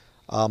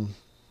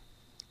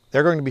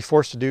 They're going to be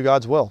forced to do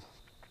God's will.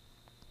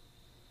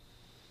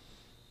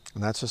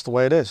 And that's just the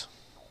way it is.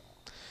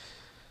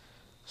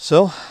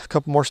 So, a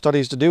couple more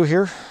studies to do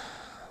here.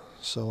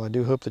 So I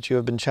do hope that you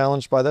have been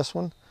challenged by this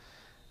one.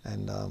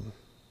 And I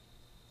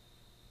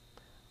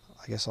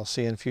guess I'll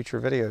see you in future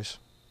videos.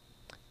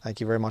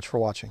 Thank you very much for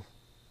watching.